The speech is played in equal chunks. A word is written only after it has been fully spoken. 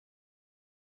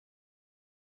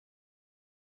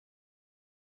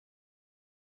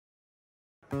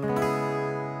The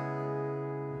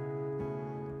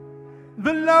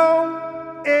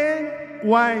long and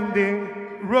winding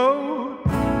road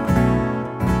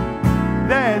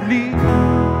that leads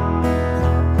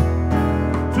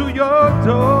to your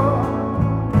door,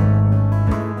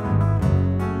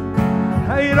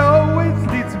 it always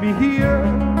leads me here.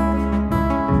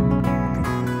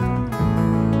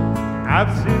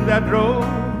 I've seen that road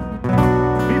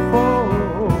before.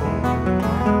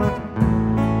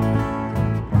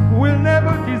 Will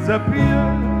never disappear.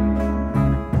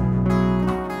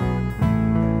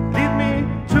 Lead me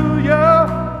to your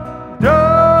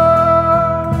door.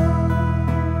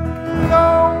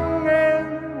 Long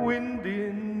and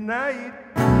windy night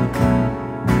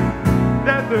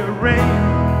that the rain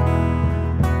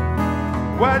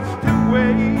washed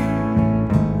away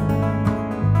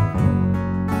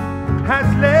has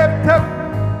left a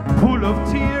pool of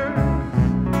tears,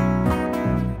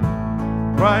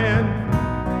 crying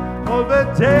all the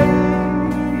day.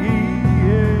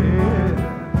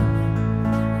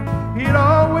 It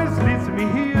always leads me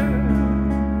here.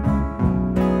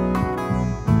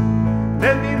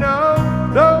 Let me know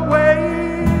the way.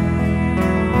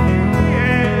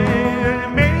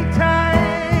 Many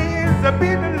times I've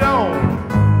been alone,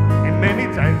 and many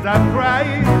times I've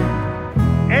cried.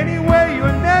 Anyway,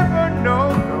 you'll never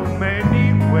know. No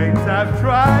many ways I've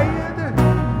tried.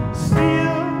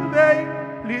 Still they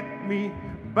lead me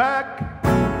back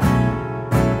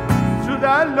to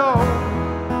that long,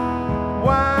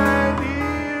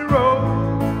 winding road.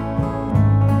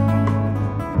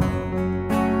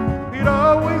 It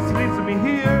always leads me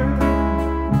here.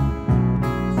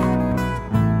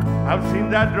 I've seen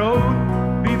that road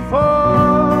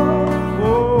before.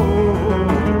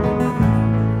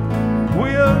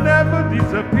 Will never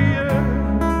disappear.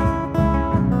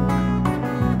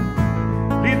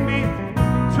 Lead me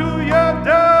to your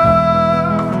door.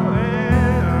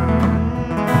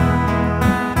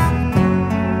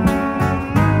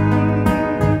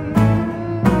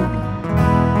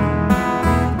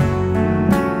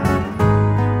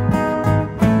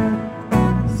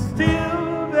 Still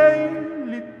they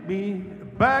lead me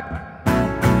back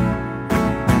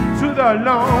to the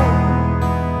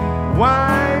long,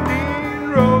 winding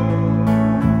road.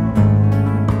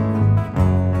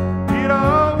 It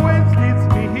always leads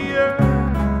me here.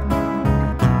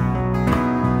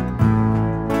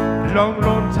 Long,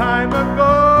 long time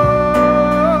ago.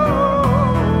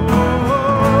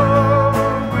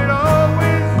 It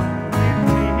always leads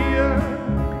me here.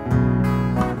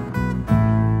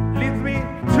 Leads me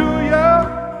to your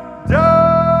door.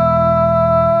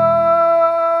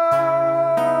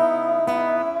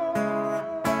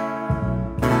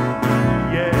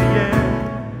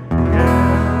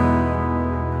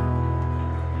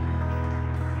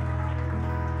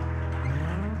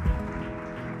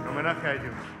 Homenaje a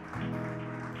ellos.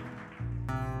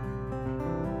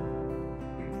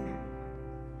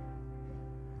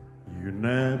 You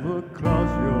never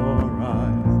close your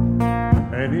eyes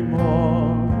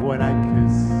anymore when I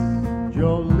kiss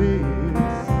your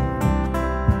lips.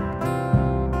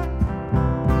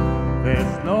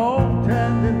 There's no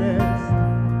tenderness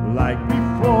like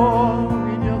before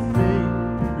in your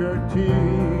fingertips.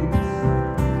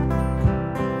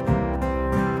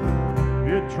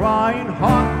 You're trying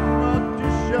hard not to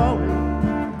show it,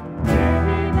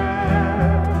 baby.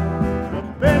 But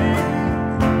baby,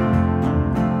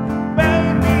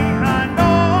 I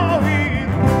know it.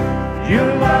 You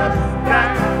lost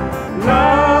that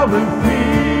love and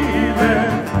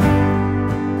feeling.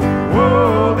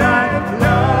 Oh, that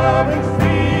love and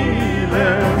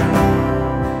feeling.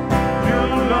 You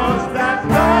lost that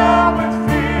love and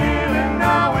feeling.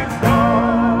 Now it's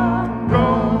gone,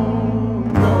 gone,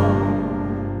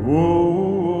 gone.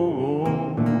 Whoa.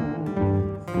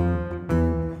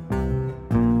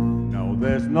 Now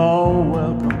there's no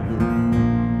welcome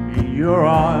in your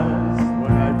eyes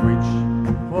when I reach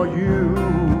for you.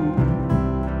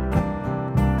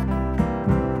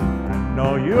 I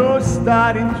know you're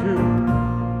starting to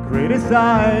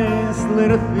criticize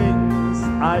little things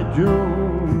I do.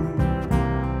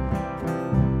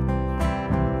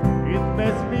 It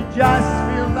makes me just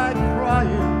feel like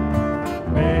crying,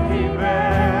 baby.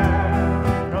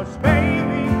 'Cause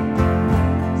baby,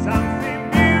 something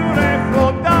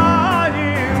beautiful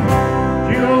dying.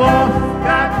 You lost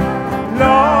that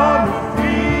love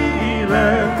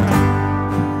feeling.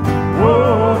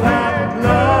 Oh, that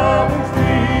love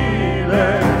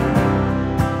feeling.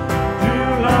 You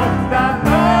lost that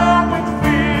love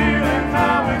feeling.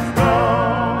 Now it's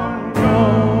gone,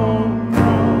 gone,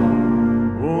 gone.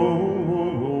 Oh,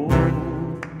 oh, oh.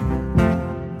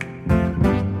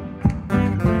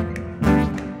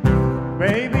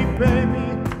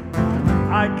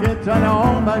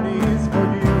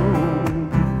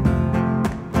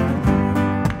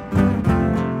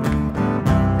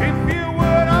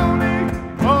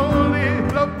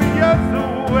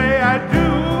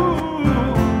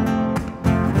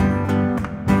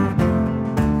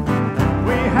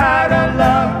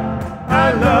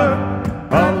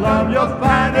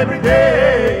 find every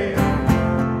day.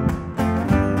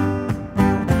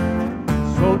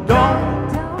 So don't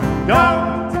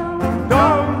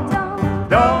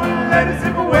let it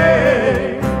slip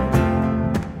away.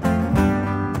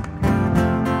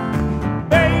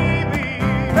 Baby,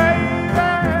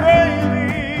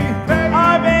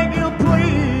 I beg you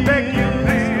please, beg you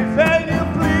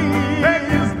please,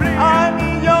 I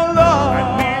need your love, I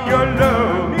need your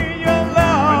love,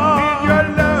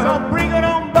 so bring it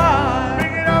on by,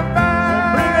 bring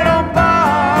it on by,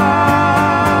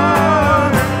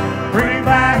 bring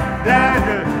back that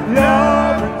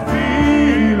love and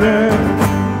feeling,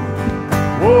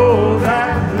 oh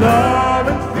that love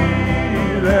and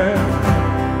feeling,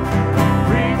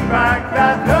 bring back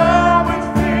that love and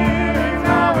feeling,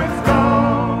 now it's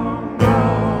gone,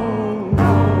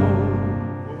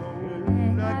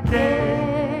 and I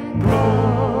can't go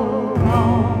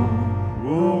on.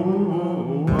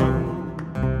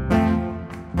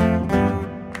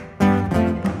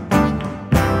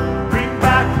 Bring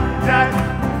back that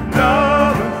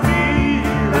love and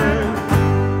feeling,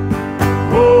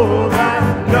 oh that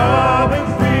love and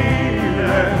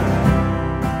feeling,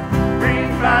 bring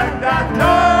back that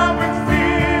love and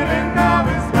feeling, now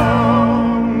it's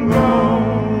gone,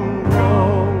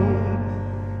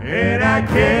 and I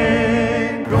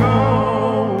can't go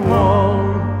on.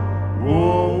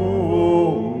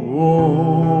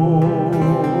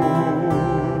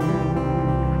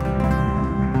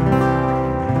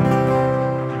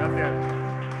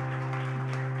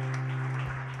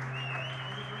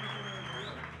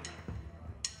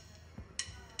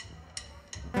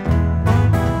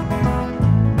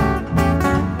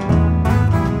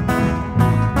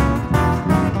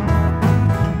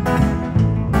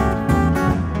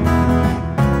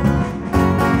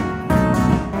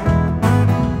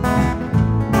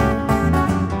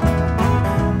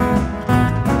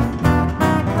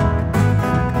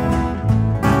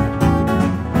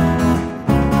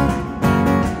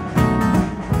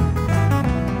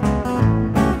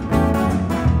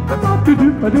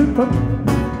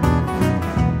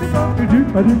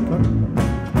 Gracias.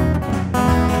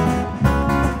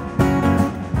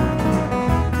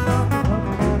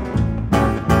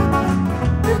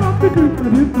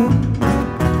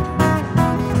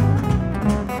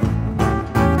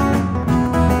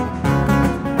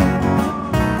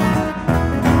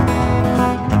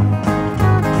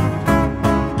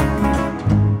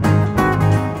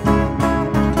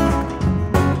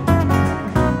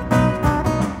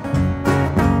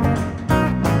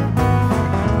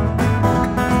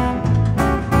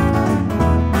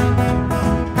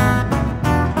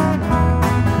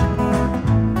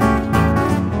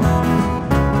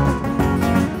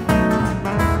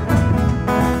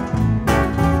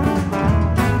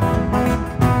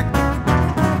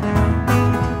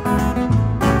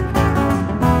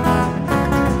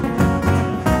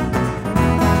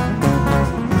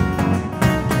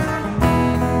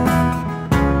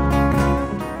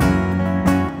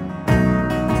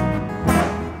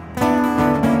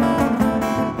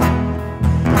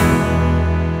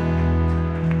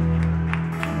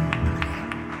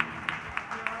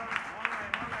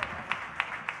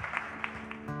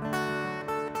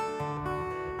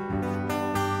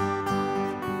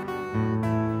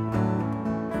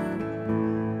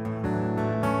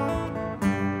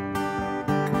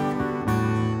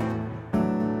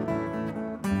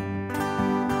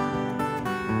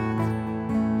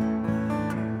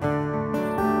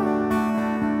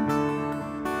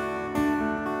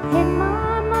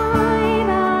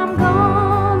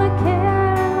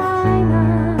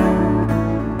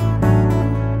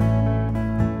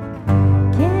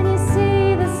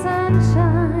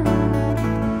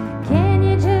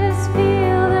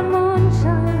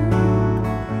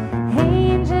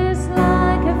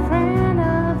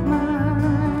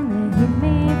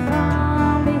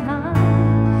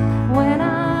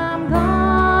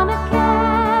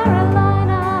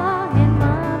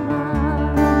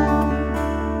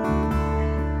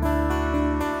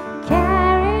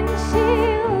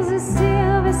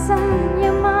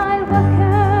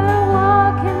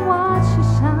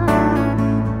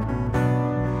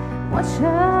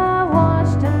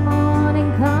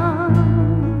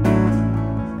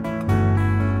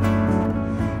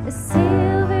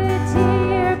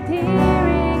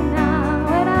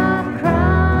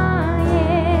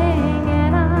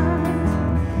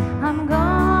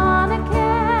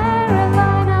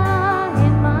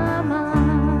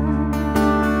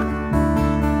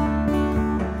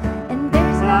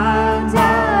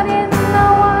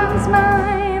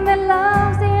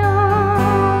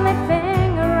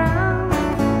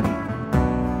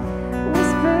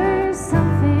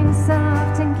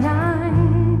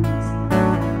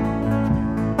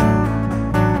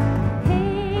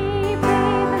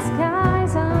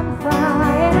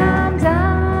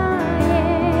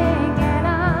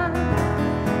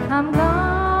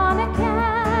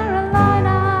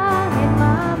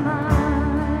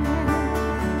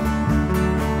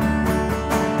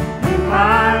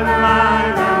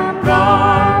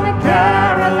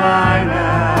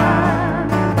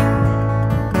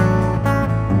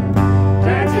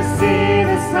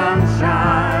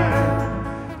 sunshine.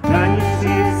 Can you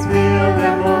see us feel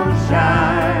the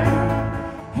moonshine?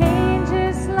 Hey,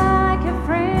 just like a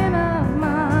friend of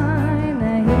mine,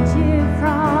 I hit you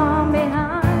from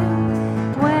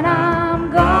behind. When I'm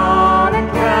gone to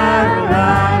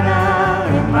Carolina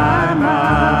in my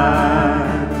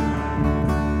mind.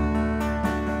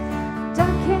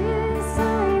 Dark and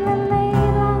silent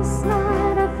late last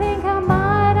night, I think I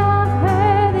might have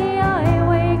heard the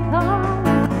highway call.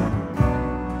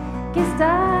 Guess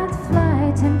that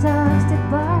flight and dusted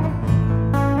bar.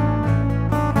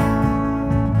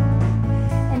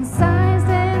 And signs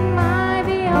that might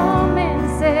be omen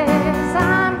says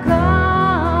I'm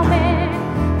coming,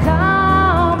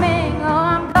 coming. Oh,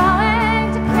 I'm going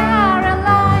to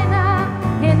Carolina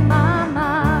in my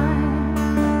mind.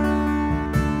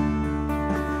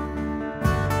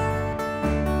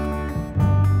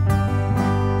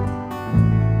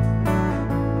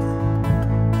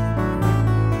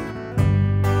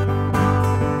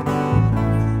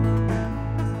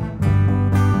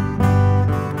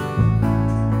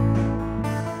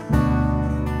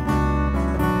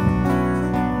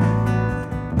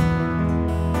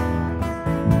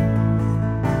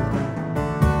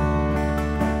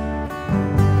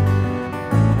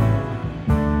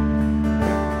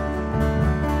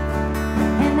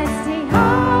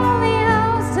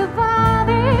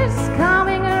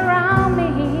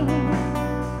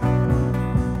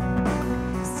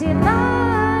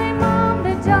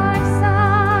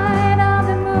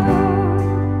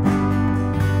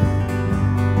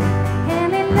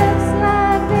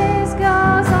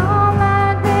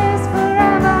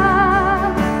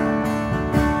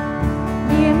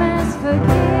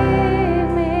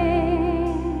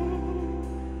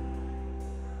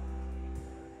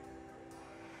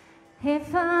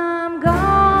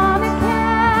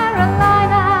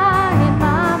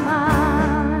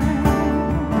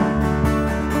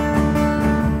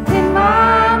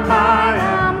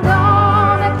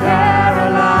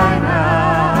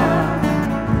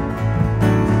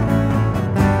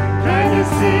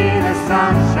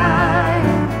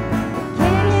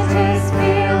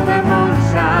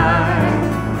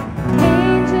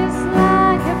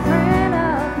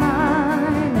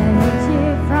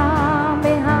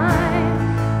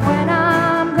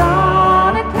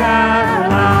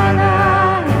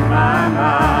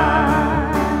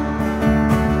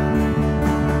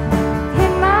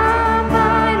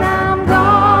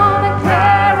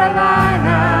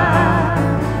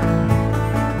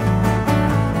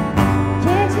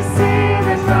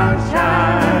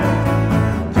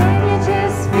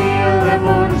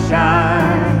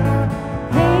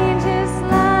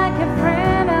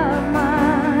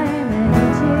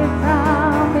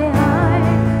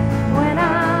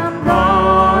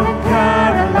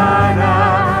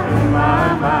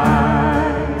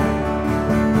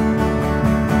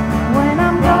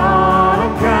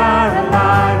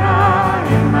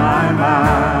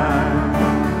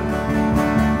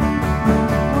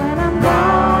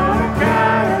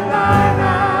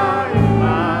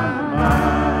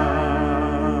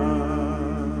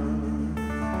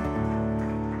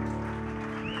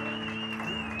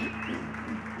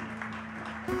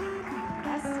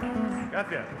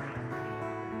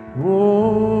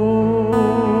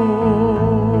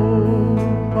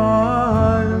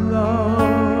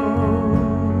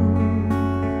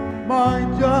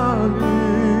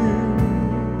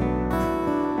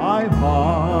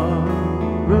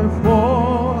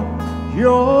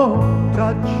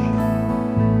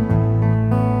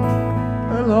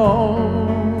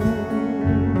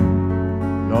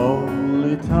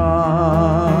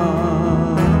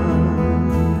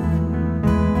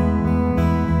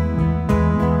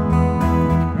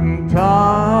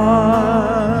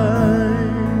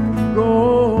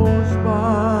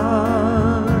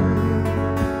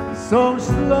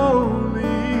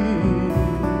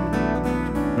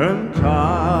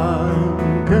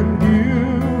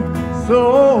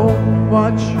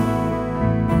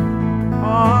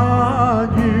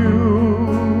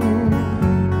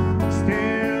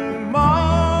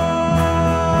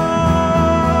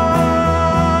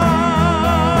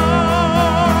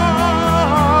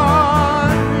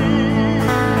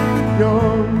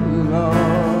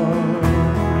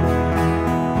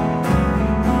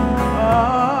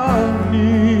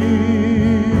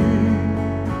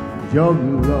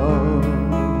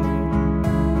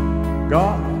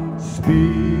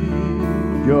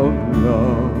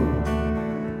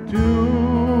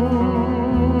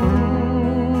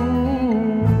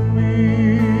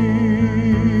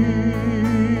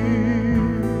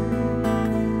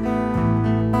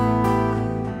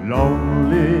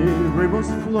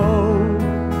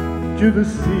 to the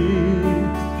sea,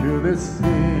 to the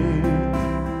sea,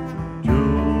 to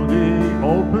the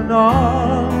open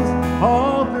arms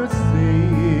of the sea.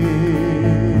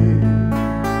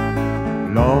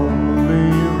 Lonely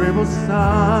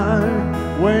riverside,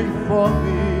 wait for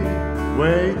me,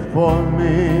 wait for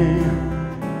me.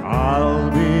 I'll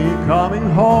be coming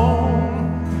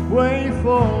home, wait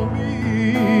for me.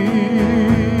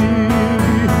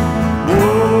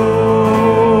 Oh,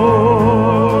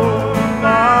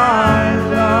 my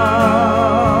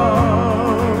love,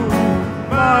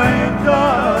 my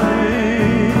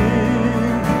darling,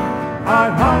 I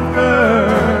hunger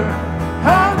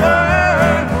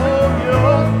for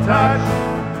your touch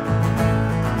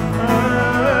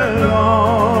alone,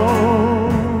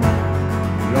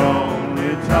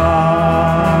 lonely time.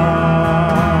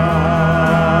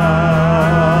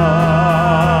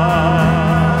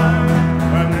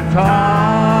 When the time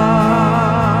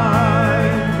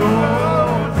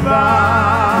goes by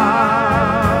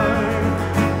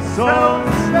so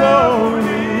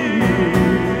slowly,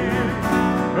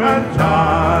 and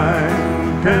time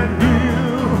can do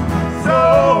so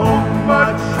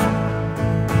much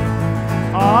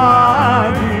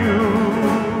on you.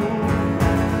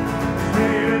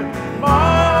 Still I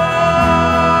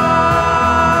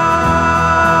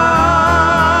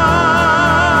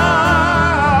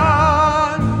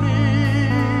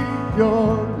need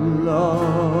your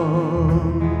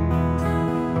love.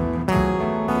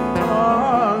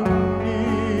 I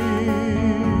need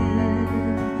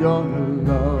your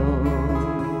love.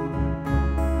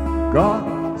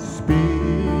 Godspeed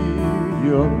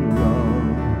your love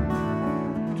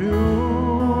to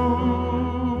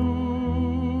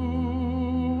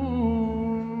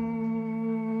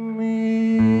me.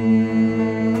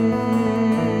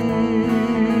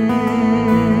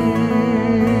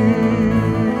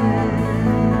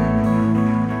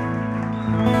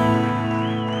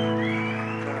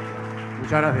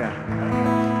 Muchas gracias.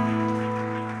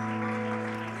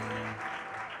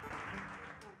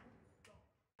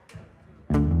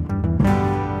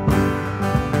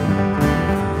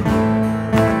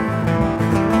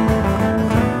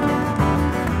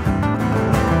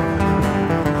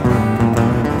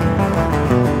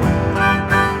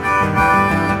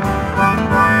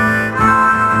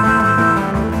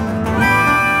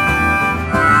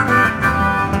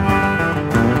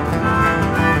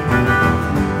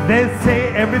 They say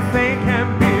everything can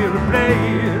be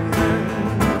replaced.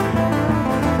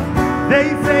 They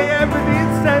say every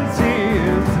distance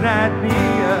is not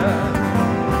near.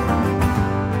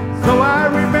 So I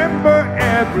remember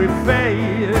every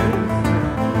face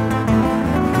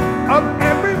of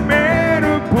every man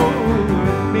who put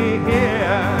me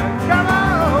here. Come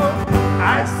on,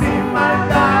 I see my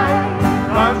light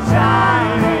come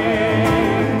shining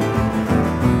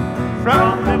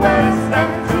from the west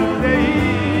up to the east.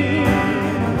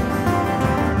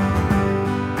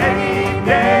 Any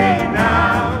day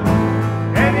now,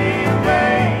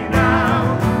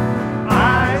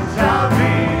 I shall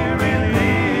be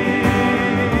released.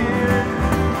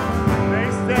 They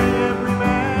say every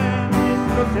man needs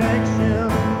protection.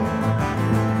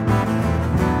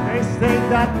 They say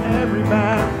that every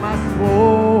man must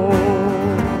fall.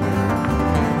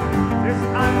 This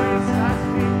iris has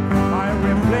been my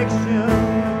reflection.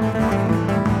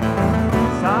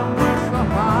 Somewhere so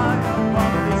high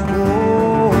above this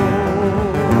wall,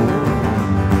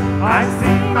 I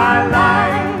see my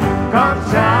light come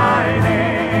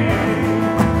shining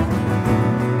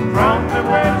from the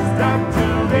west up to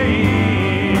the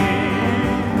east.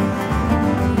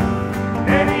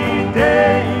 Any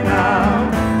day now,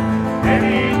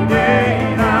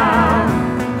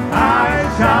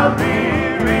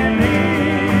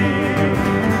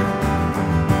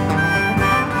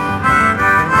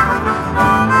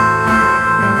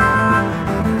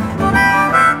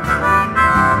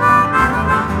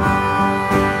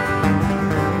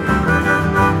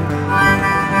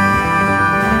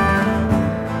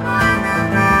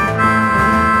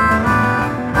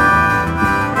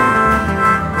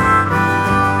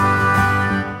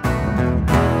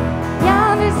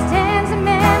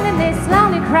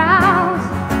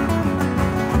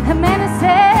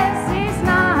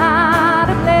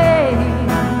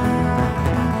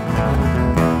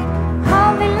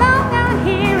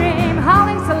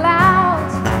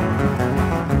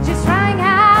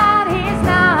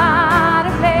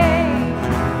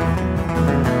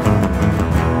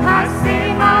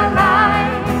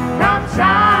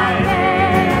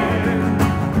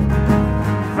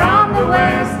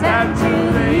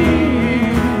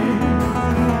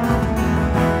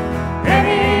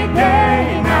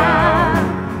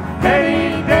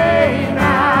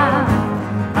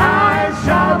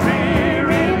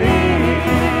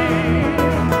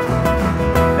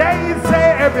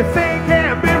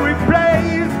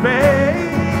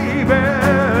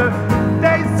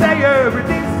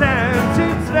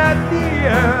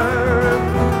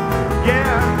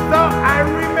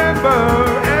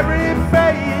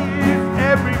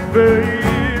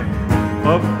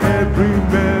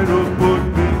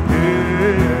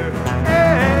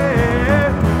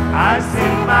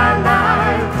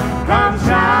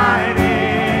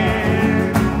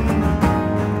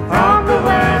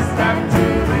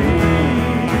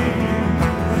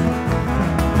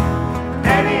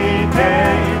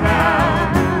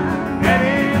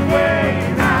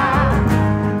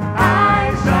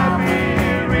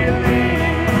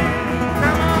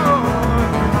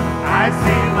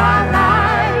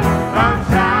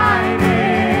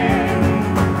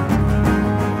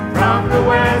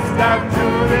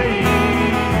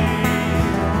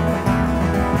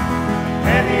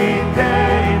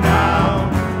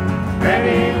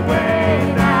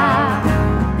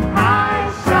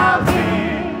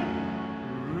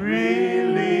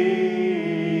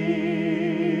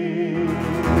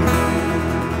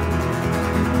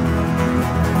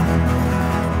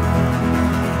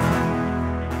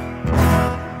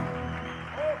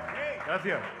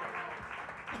 Grabación.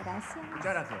 Gracias.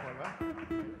 Muchas gracias.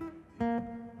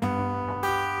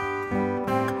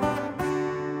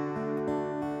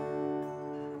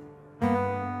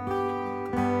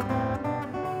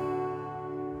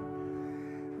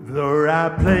 There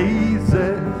are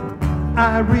places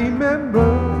I remember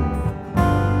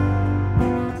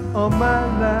all my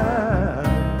life,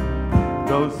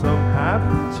 though some have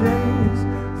changed,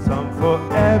 some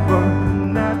forever,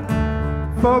 not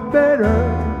for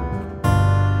better.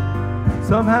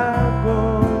 Some have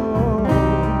gone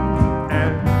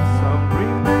and some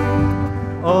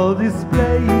remain. All these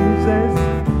places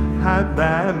have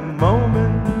that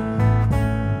moment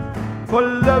for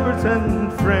lovers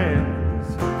and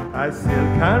friends. I still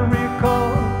can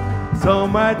recall.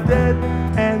 Some are dead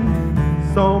and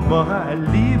some are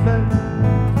living.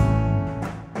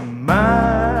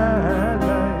 My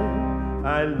life,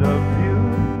 I love you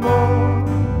more.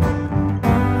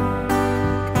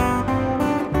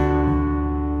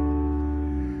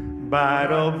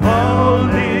 But of all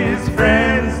these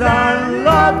friends and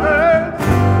lovers,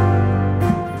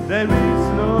 there is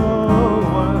no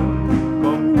one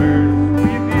compares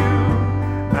with you.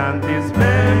 And these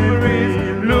memories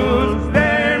lose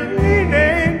their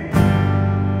meaning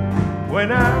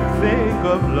when I think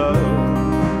of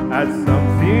love as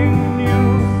something new.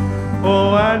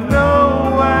 Oh, I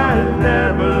know I'll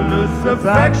never lose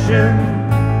affection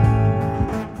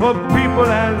for people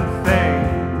and things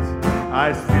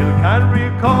I still can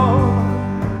recall.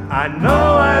 I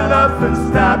know I'll often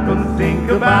stop and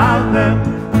think about them.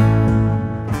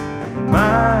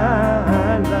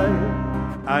 My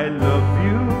life, I love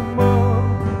you more.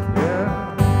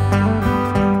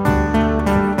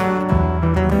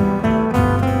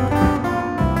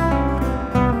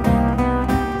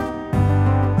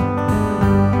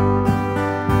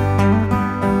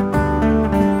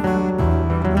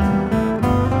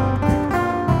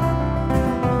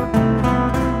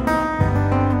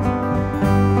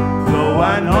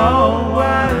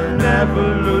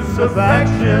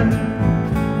 Affection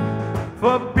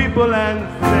for people and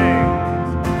things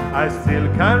I still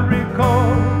can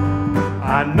recall.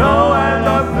 I know I'll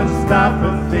often stop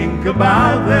and think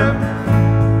about them.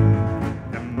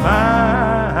 In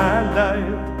my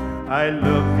life, I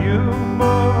love you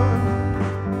more.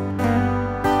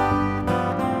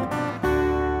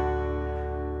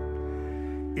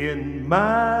 In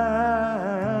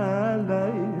my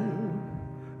life,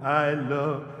 I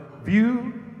love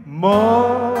you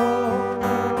more.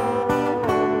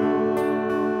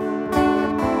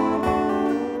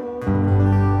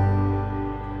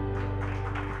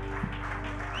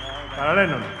 Para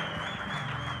Lennon.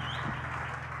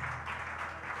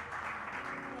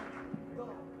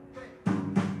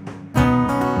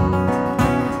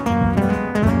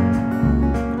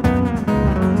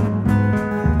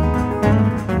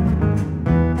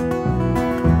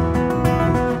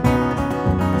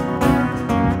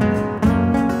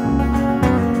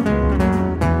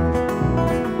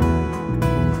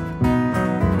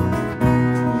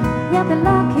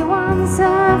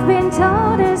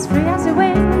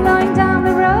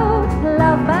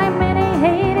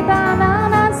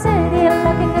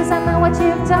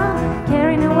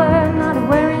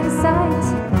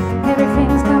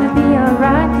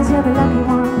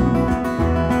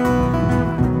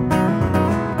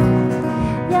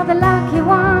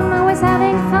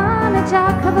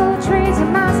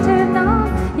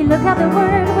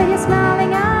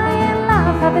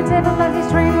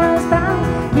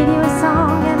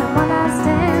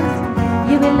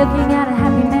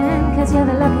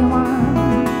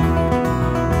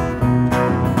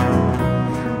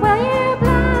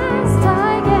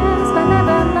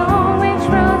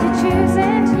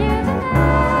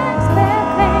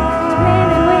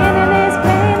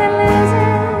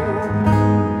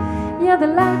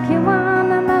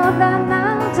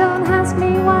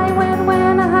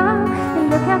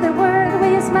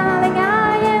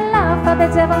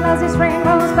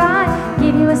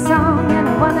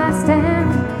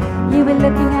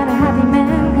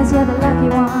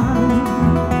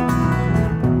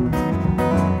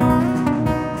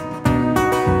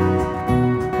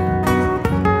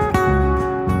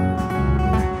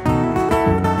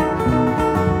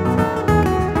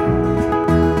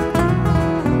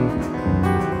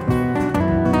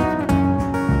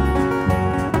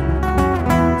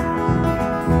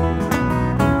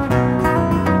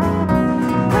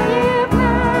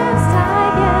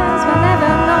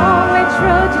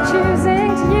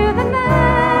 Choosing to you the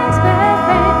next best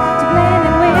friend to blame.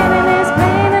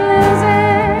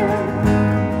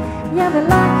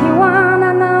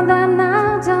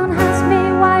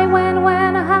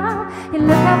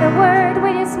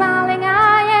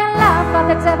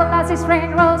 devil as his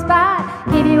train rolls by.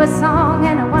 Give you a song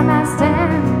and a one night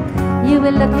stand. You'll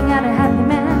be looking at a happy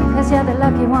man, 'cause you're the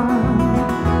lucky one.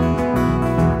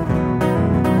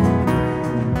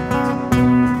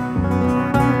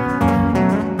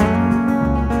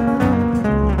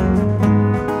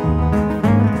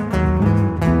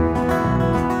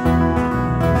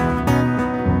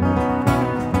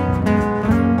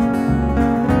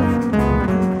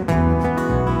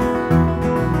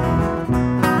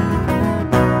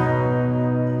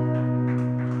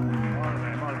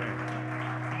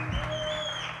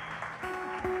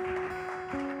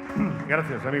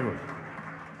 Gracias, amigos.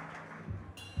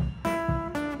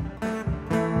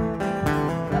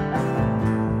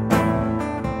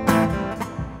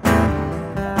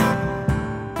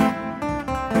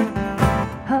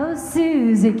 Oh,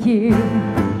 Susie Q.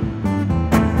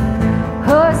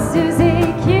 Oh,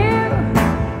 Susie Q.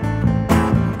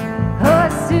 Oh,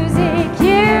 Susie Q.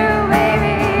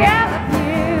 Baby, I love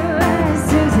you,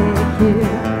 Susie Q.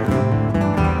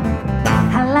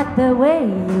 I like the way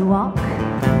you walk.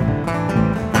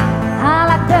 I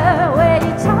like the way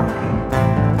you talk.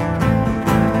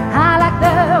 I like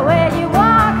the way you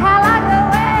walk. I like the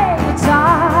way you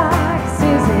talk,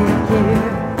 Susie Q.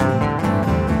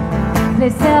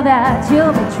 Please tell that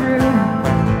you'll be true.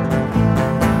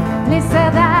 Please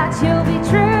tell that you'll be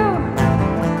true.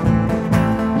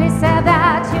 Please tell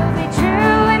that you'll be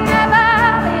true and never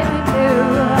leave me blue,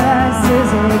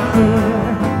 Susie Q.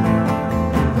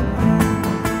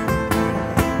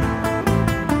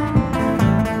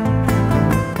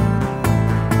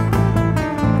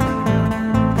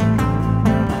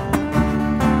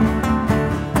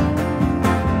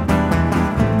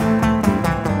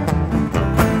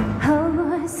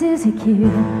 Susie Q.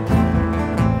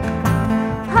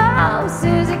 Oh,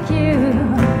 Susie Q.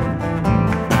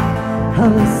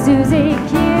 Oh, Susie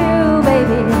Q,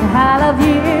 baby, I love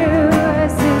you,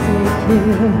 Susie Q.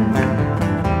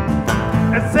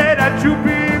 I said that you'll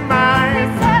be mine. They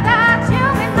said that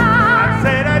you'll be mine. I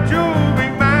said that you'll be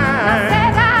mine. I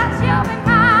said that you'll be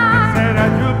mine. I said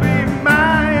that you'll be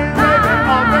mine, baby,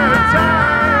 all the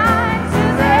time.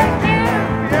 Susie Q.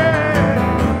 Yeah.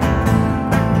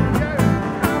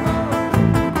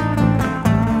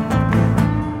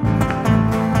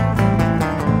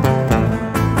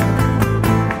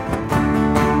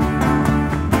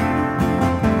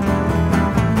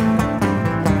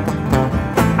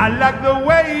 I like the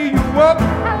way you walk.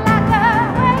 I like the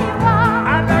way you walk.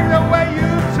 I like the way you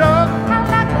talk. I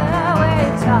like the way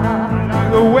you talk. I like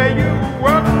the way you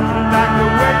walk. I like the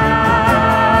way you talk.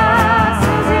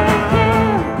 Susie Q.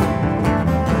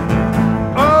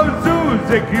 Oh,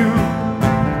 Susie Q.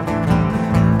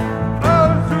 Oh,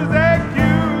 Susie Q.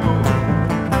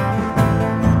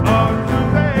 Oh,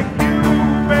 Susie Q.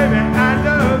 Baby, I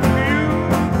love you.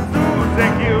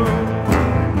 Susie Q.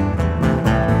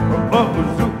 Oh,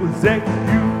 Susie Q.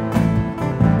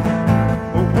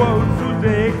 Oh,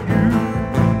 Susie Q.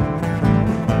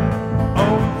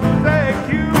 Oh, Susie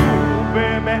Q.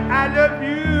 Baby, I love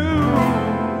you.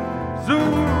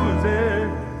 Susie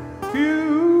Q.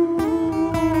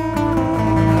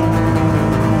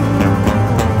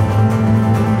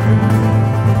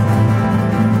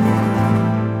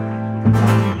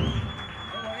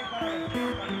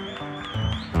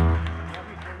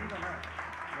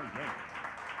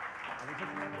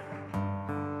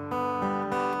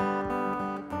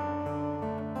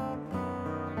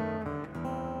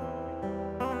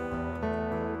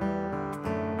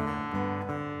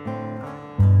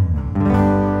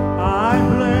 I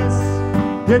bless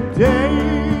the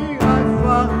day I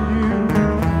found you.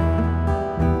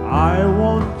 I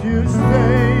want to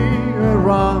stay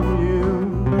around you,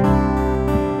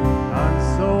 and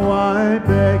so I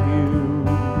beg you,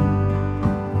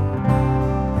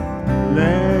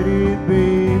 let it be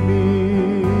me.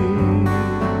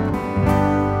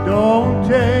 Don't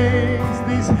taste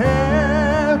this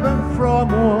heaven from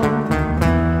one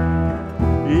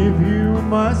if you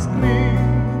must cling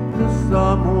to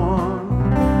someone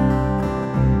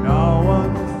now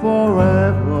and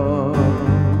forever.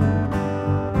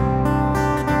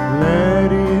 Let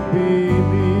it be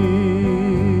me.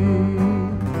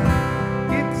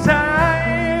 It's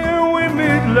time we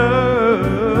meet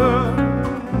love.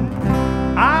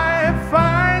 I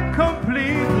find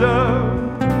complete love.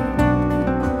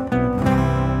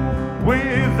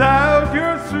 Without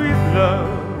your sweet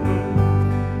love,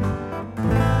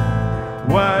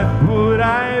 what would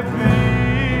I be?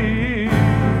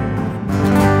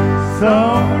 So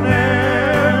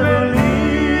never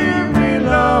leave me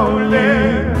lonely.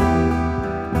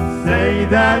 Say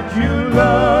that you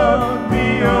love me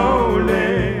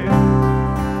only,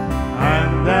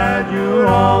 and that you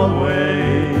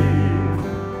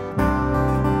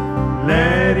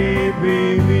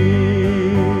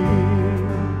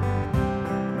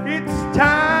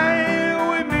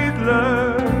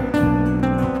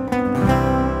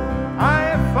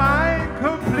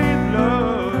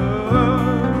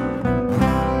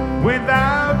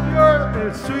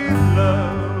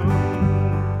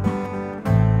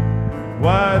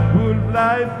what would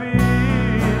life be?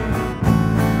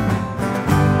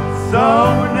 So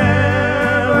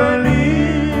never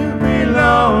leave me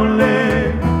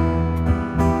lonely.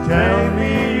 Tell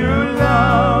me you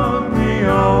love me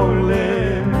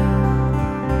only,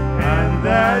 and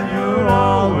that you'll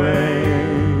always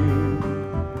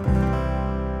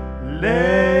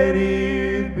let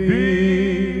it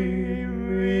be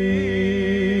me.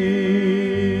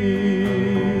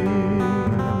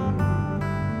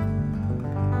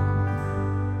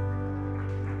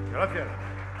 Gracias.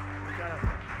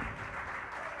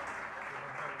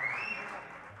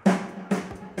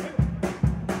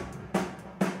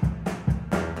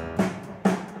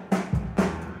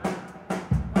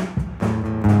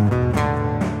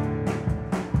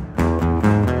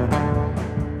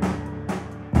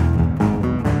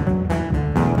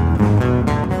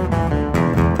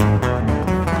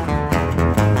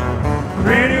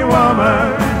 Pretty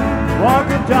woman,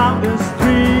 Walking down the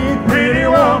street, pretty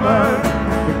woman,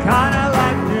 the kind I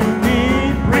like to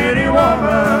meet, pretty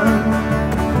woman.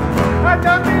 I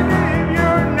don't believe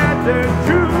you're not the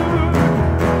truth.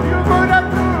 You would have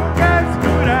look as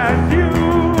good as you.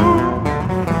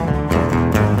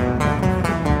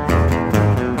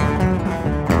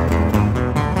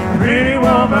 Pretty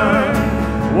woman,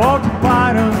 Walk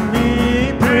by to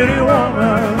me, pretty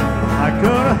woman. I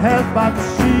couldn't help but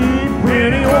see,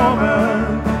 pretty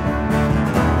woman.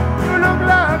 you look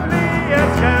lovely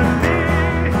as can be.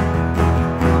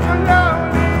 You're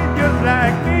lonely just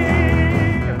like me.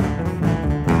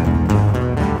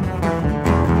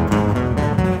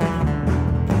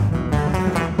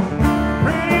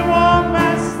 Pretty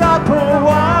woman, stop a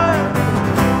while.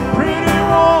 Pretty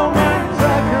woman,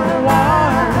 take a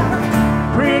while.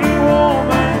 Pretty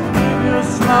woman, give your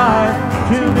smile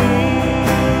to me.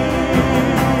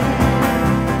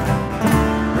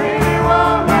 Pretty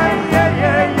woman, yeah,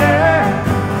 yeah, yeah.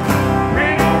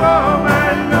 Pretty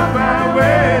woman, look my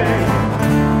way.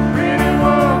 Pretty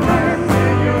woman,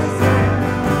 say you say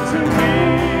to me.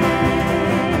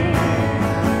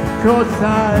 'Cause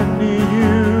I need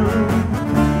you,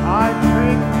 I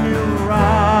treat you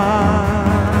right.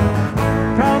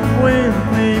 Come with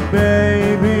me,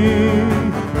 baby,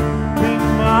 be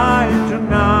mine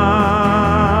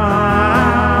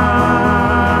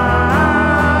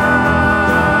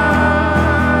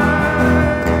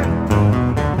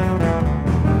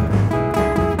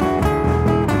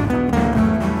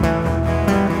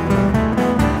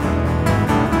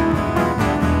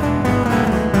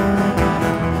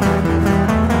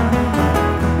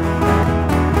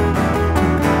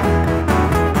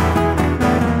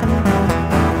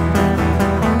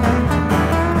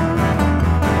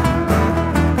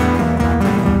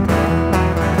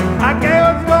I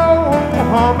can't go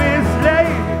home is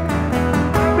late.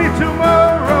 Be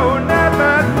tomorrow, not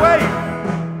that way.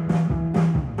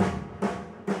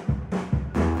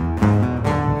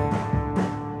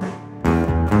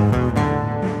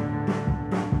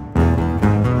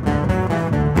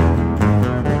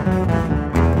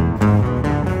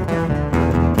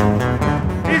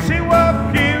 Is she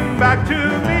walking back to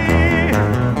me?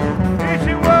 Is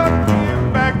she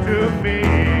walking back to me?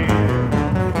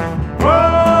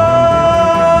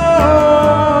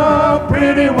 Oh,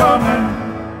 pretty woman.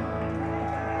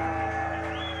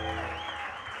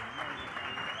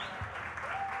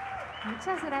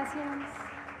 Muchas gracias.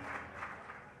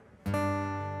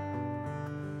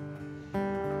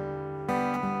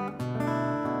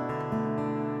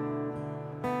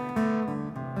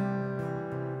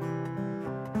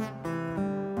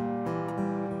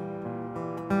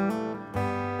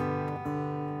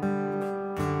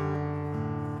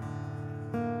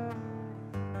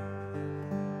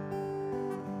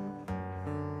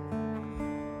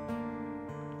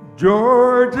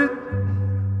 Georgia,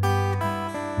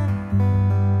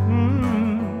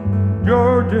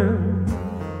 Georgia,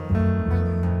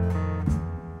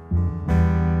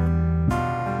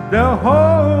 the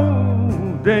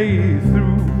whole day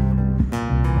through.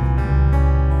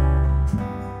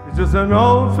 It's just an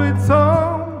old sweet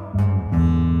song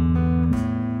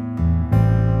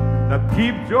that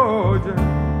keeps Georgia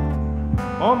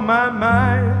on my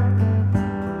mind.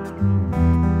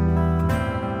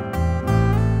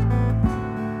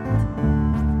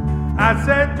 I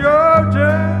said,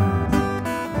 Georgia,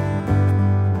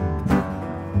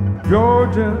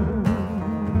 Georgia,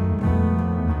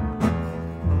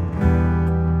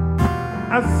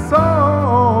 a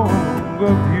song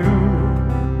of you.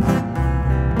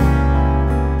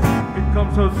 It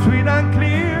comes so sweet and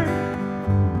clear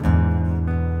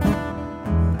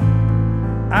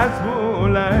as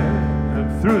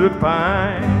moonlight through the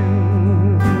pine.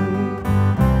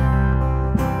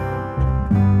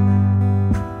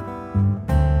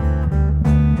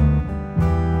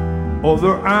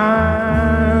 Other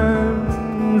arms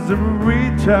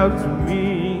reach out to me.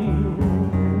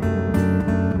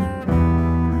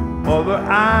 Other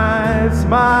eyes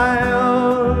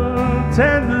smile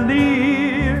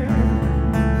tenderly.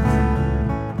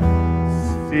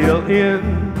 Still in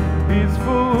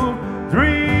peaceful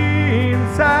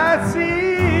dreams I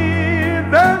see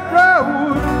the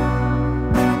road.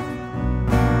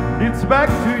 It's back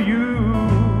to you.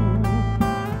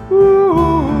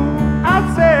 Ooh,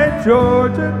 I said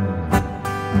Georgia,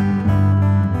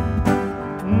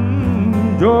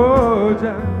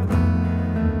 Georgia.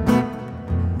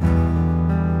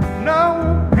 No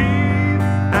peace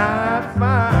I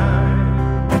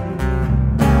find.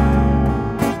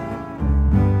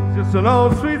 Just an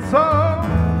old sweet song.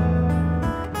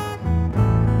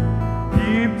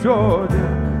 Keep Georgia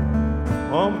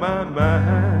on my mind.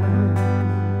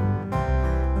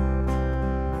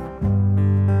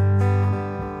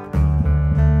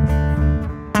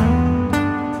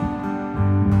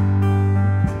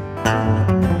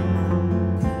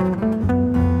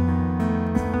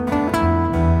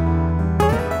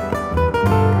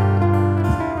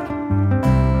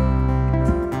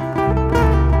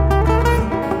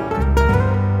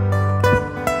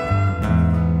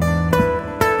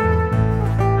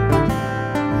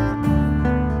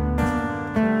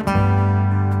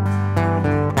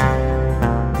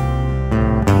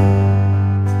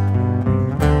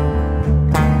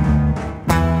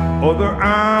 Other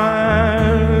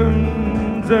arms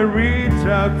that reach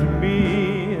out to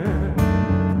me.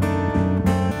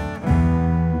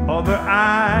 Other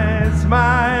eyes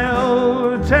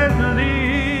smile tenderly.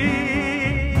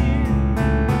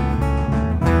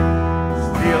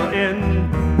 Still in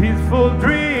peaceful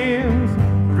dreams,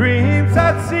 dreams I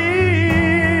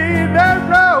see that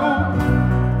road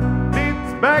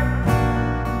leads back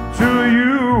to you.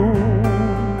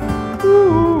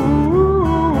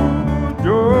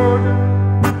 Georgia,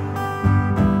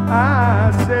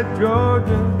 I said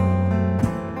Georgia.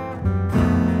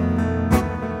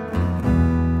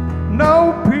 No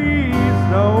peace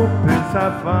I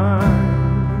find.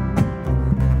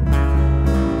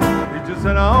 It's just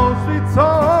an old sweet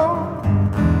song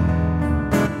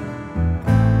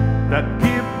that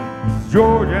keeps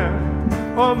Georgia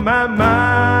on my mind.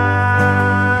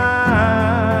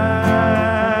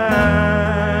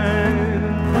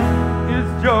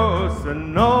 It's just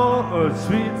an old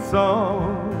sweet song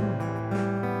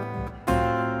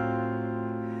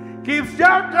keeps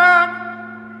Georgia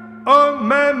on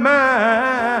my mind.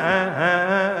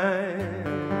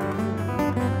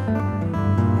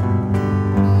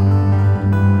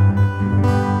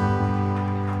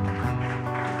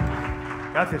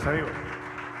 Gracias, amigo.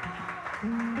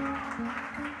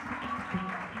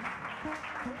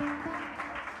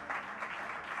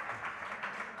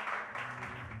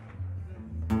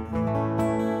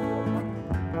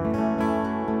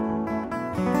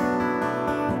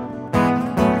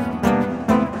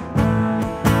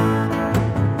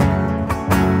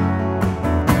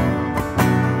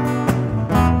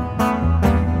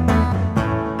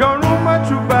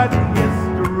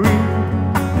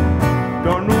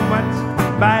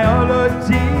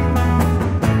 Biology,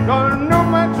 don't know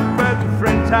much about the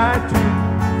French I do,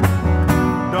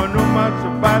 don't know much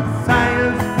about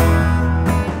science,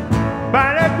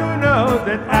 but I do know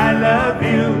that I love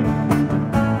you,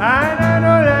 and I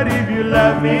know that if you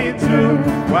love me too,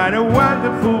 what a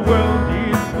wonderful world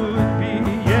this would be,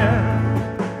 yeah.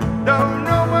 Don't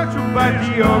know much about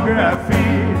geography,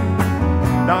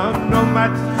 don't know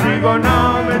much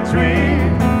trigonometry,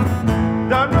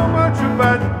 don't know much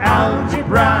about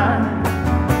algebra,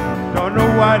 don't know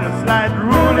what a slide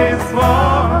rule is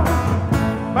for,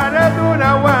 but I do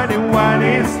know what and what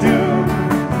is two.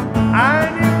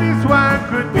 And if this one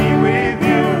could be with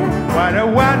you, what a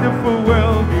wonderful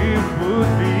world it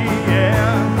would be, yeah.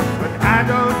 But I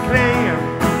don't claim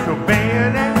to be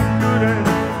an student,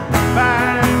 but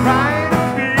I try to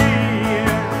be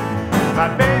my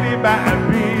baby, by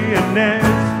being a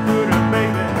student,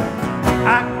 baby.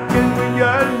 I can win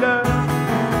your love.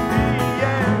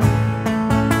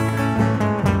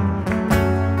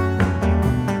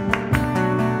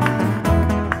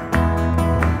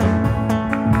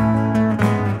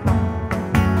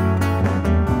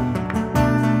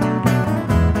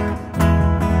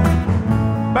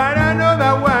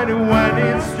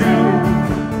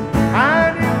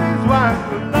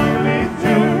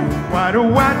 What a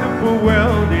wonderful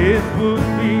world it would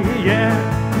be, yeah.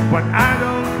 But I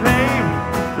don't claim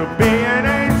to be an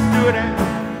A student,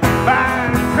 but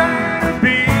I'm trying to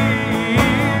be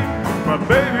my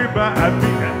baby, but I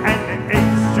be an A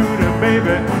student,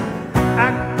 baby. I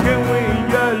can win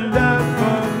your love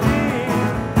for me.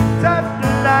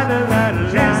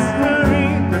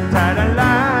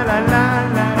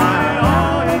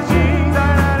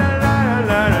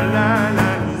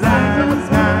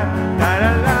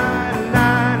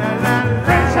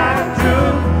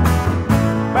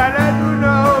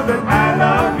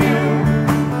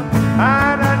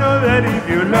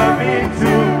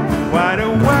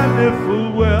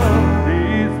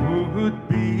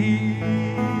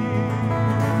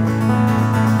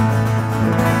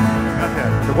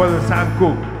 Sam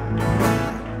Cooke.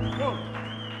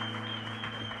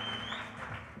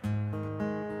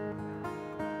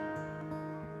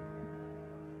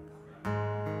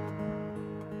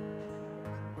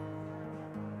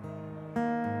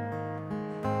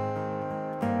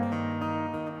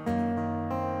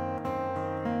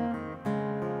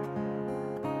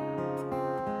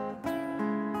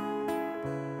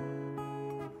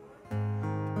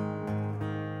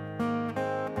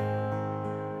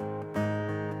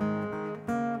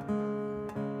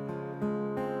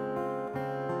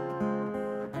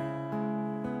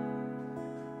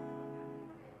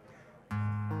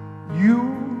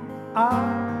 You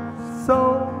are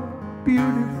so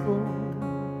beautiful.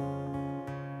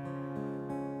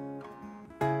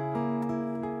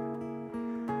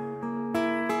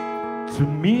 To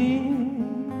me,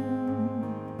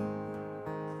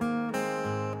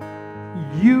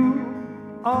 you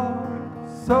are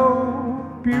so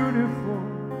beautiful.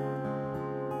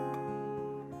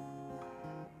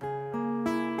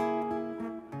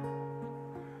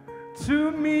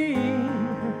 To me,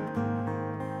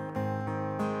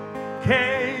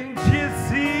 can't you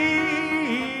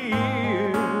see?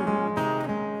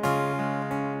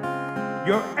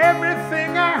 You're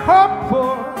everything I hope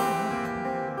for.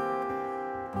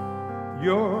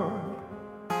 You're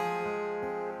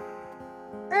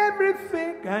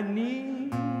everything I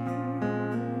need.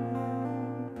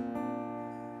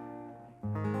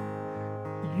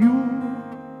 You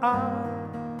are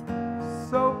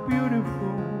so beautiful.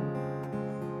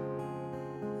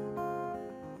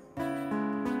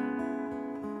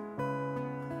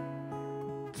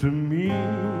 To me,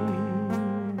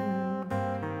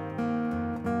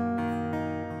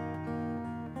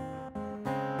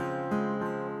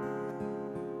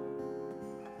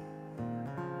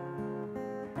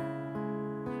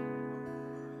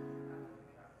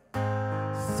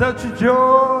 such a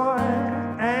joy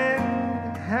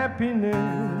and happiness.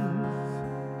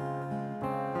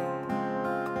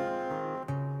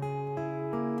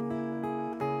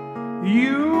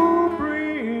 You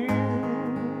bring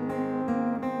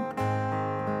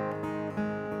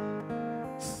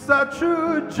such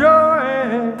a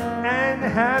joy and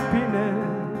happiness.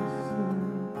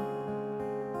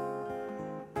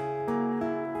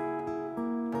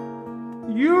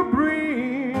 You bring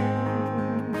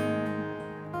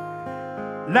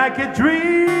like a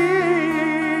dream,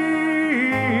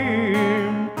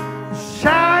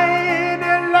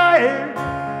 shining light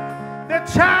that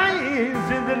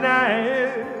shines in the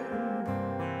night.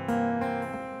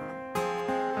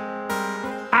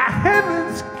 A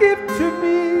heaven's gift to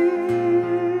me.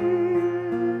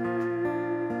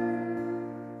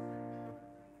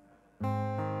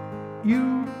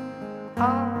 You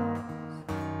are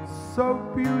so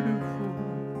beautiful.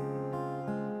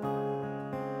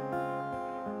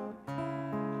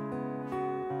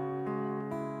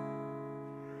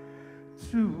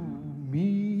 To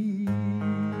me.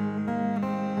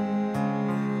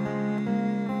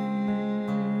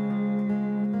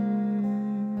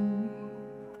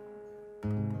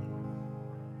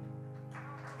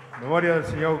 Memoria del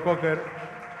señor Cocker.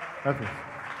 Gracias.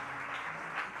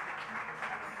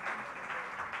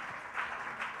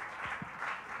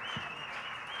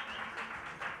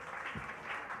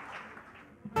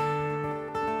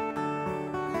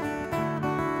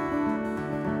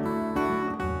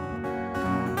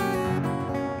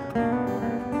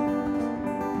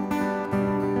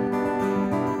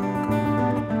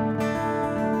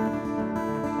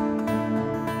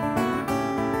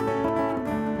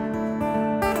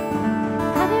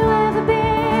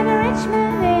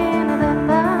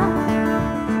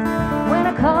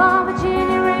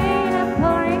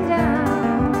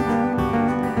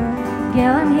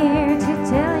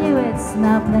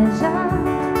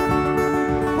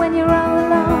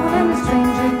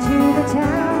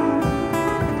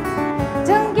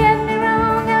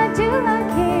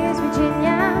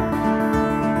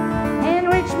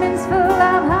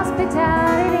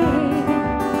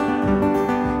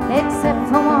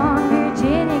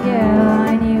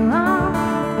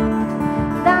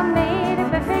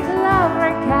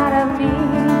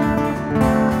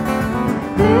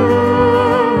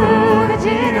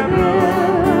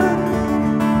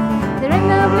 There ain't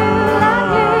no blue like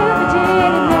you, Virginia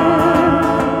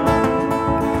blue.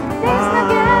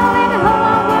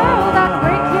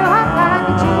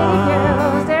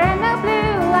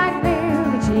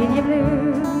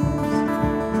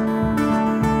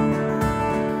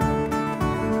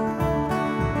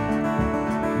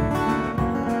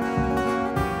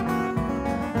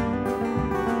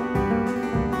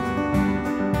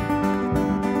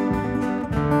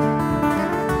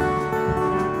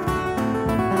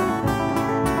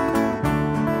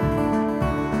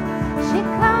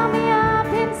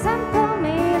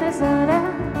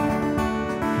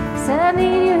 I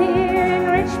need you here in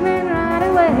Richmond right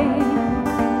away.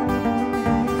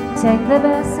 Take the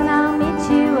bus and I'll meet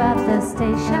you at the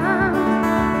station.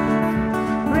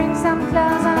 Bring some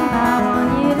clothes and I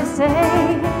want you to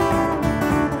stay.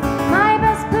 My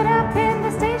bus put up in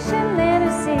the station late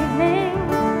this evening.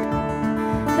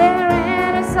 There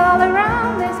are us all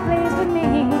around this place with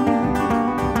me.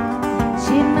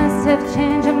 She must have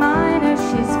changed her mind or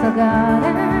she's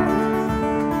forgotten.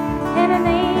 And her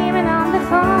name and on the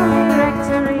phone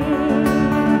directory.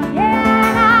 Yeah,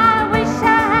 and I wish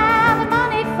I had the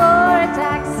money for a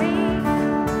taxi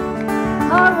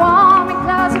or warm and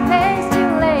cozy place to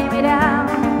lay me down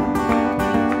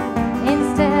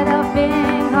instead of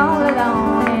being all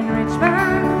alone in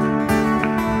Richmond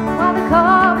while the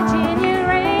cold Virginia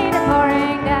rain is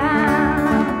pouring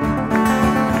down.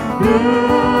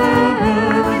 Blue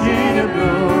Virginia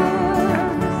blues.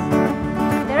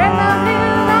 There ain't no blue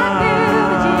like blue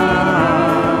Virginia blues.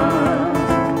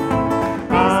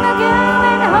 There's no girl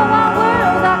in the whole wide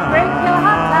world that break your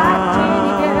heart like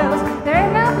Virginia girls. There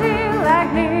ain't no blue like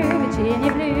blue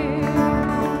Virginia blues.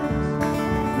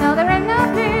 No, there ain't no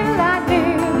blue like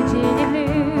blue Virginia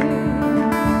blues.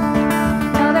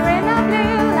 No, there ain't no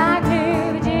blue like blue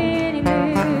Virginia blues.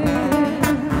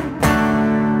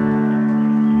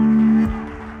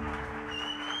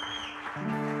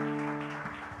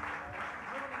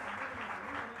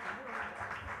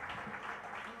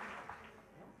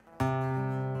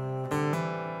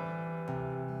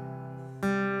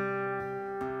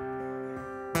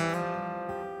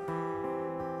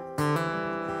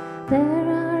 There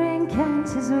are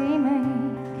encounters we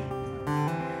make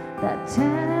that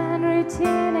turn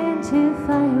routine into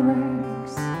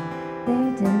fireworks.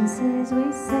 They're dances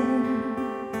we say,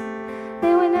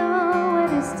 then we know where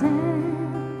to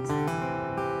stand.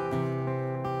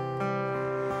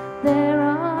 There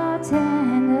are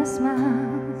tender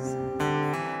smiles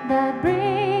that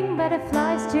bring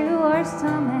butterflies to our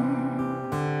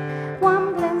stomach.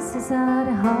 Warm glances at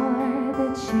a heart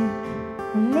that shake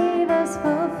and leave us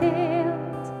fulfilled.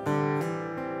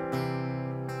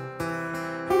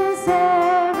 And as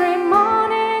every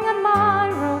morning on my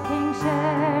rocking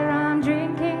chair I'm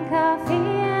drinking coffee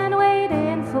and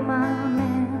waiting for my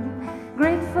man,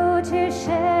 grateful to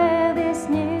share this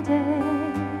new day,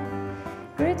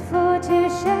 grateful to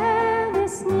share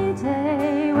this new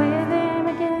day with him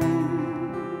again.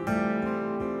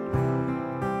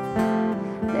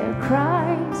 There are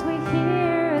cries we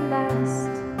hear at last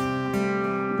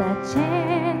that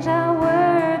change our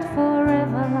world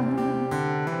forever.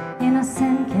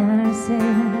 Innocent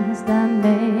caresses that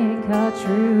make our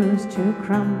truths to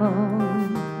crumble.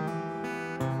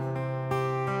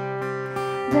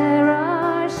 There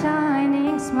are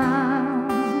shining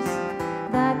smiles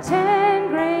that turn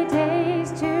gray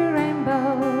days to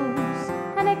rainbows.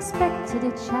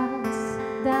 Unexpected chats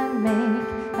that make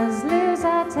us lose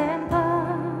our temper.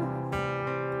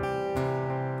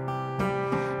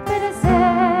 But it's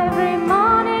every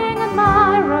morning on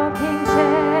my rocking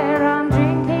chair I'm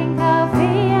drinking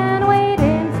coffee and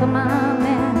waiting for my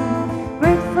man,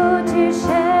 grateful to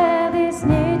share this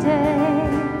new day,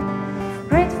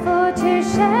 grateful to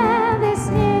share this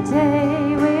new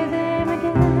day with him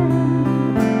again.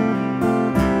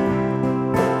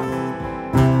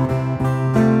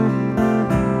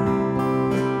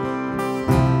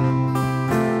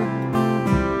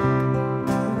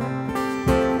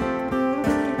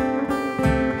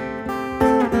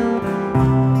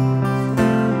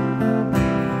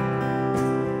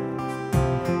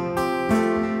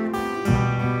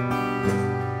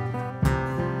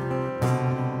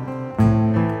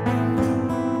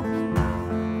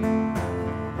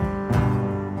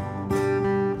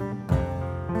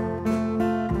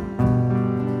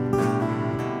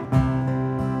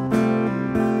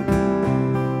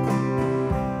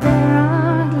 There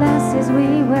are glasses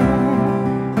we wear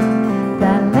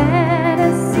that let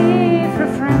us see for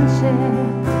friendship,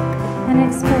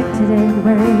 unexpected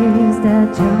ways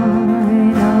that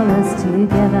join all us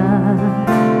together.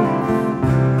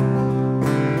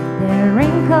 There are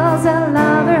wrinkles all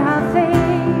over our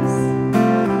face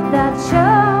that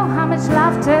show how much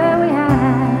laughter we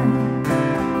had.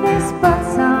 There's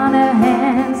spots on our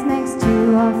hands next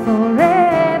to our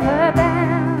forever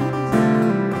band.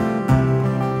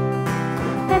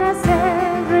 And as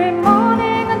every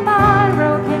morning on my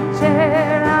rocking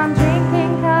chair I'm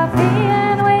drinking coffee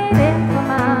and waiting for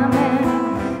my man,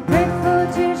 grateful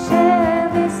to share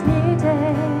this new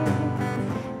day,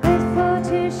 grateful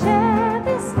to share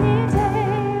this new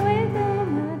day with him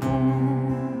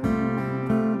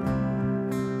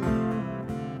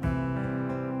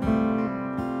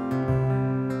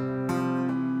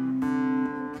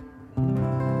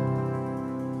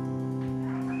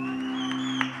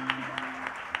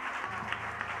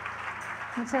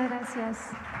Muchas gracias.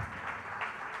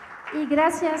 Y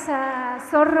gracias a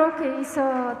Zorro que hizo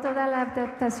toda la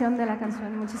adaptación de la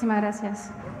canción. Muchísimas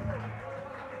gracias.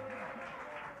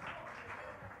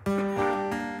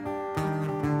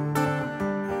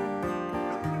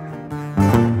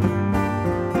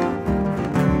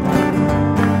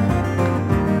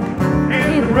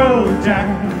 Hit the road, Jack,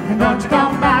 and don't you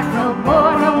come back no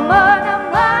more, no more, no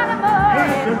more, no more.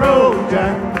 Hit the road,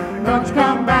 Jack, and don't you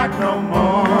come back no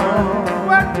more.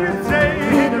 What you say?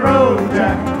 Hit the road,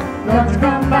 Jack, don't you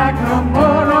come back no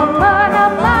more, no more, no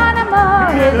more, no more.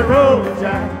 Hit the road,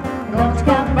 Jack, don't you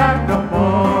come back no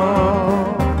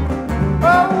more.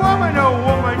 Oh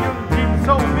woman, you keep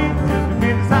so mean, just the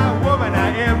meanest woman I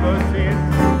ever seen.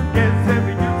 Guess if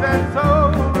you said so,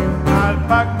 I'll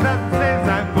pack that things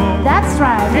and go. That's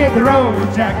right. Hit the road,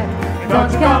 Jack, and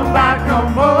don't you come back no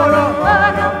more, no more,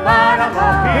 no more, no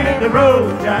more. Hit the road,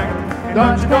 Jack, and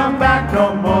don't you come back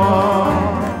no more.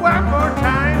 One more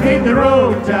time. Hit the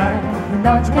road, Jack, and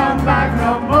don't you come back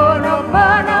no more, no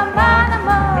more, no more, no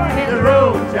more. Hit the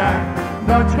road, Jack, and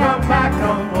don't you come back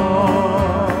no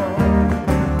more.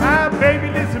 Ah, baby,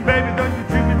 listen, baby, don't you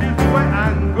treat me this way.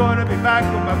 I'm gonna be back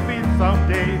on my feet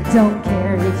someday. Don't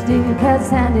care if you cause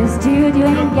Sandy's dude, you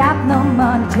ain't got no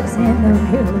money, just in the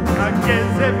mood. I guess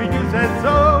if you said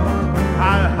so,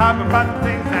 I'll have about the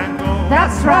things and go.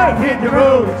 That's right. Hit the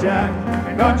road, Jack,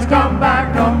 and don't you come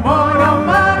back no more, no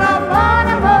more, no more,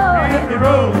 no more. Hit the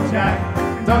road, Jack,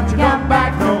 and don't you come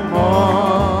back no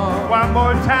more. One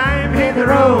more time. Hit the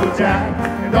road, Jack,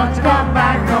 and don't you come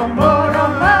back no more, no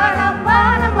more, no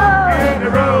more, no more. Hit the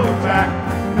road, Jack,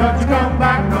 and don't you come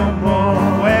back no more.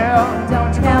 Well,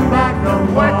 Don't you come back no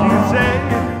more. what you say?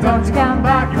 Don't you come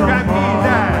back You no got me more.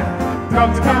 there.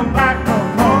 Don't you come back no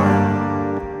more.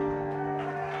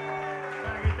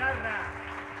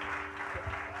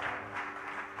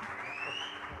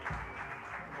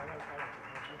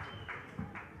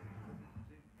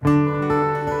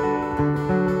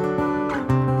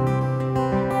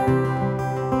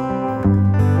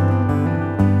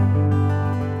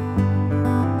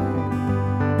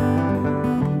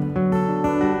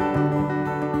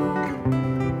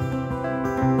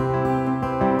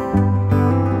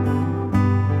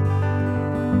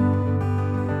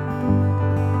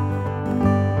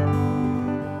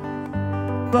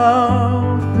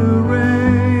 About the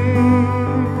rain,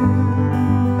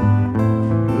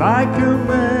 like a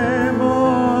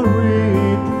memory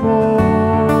it falls,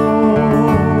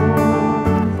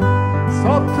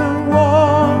 soft and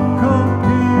warm,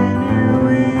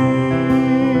 continuing,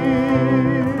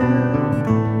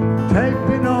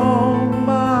 taking on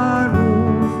my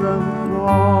roots and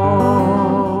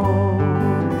flaws.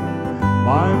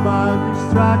 My mind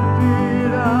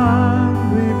distracted and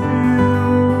refused.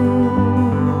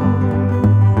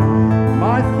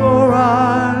 My thoughts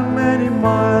are many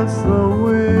miles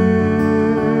away.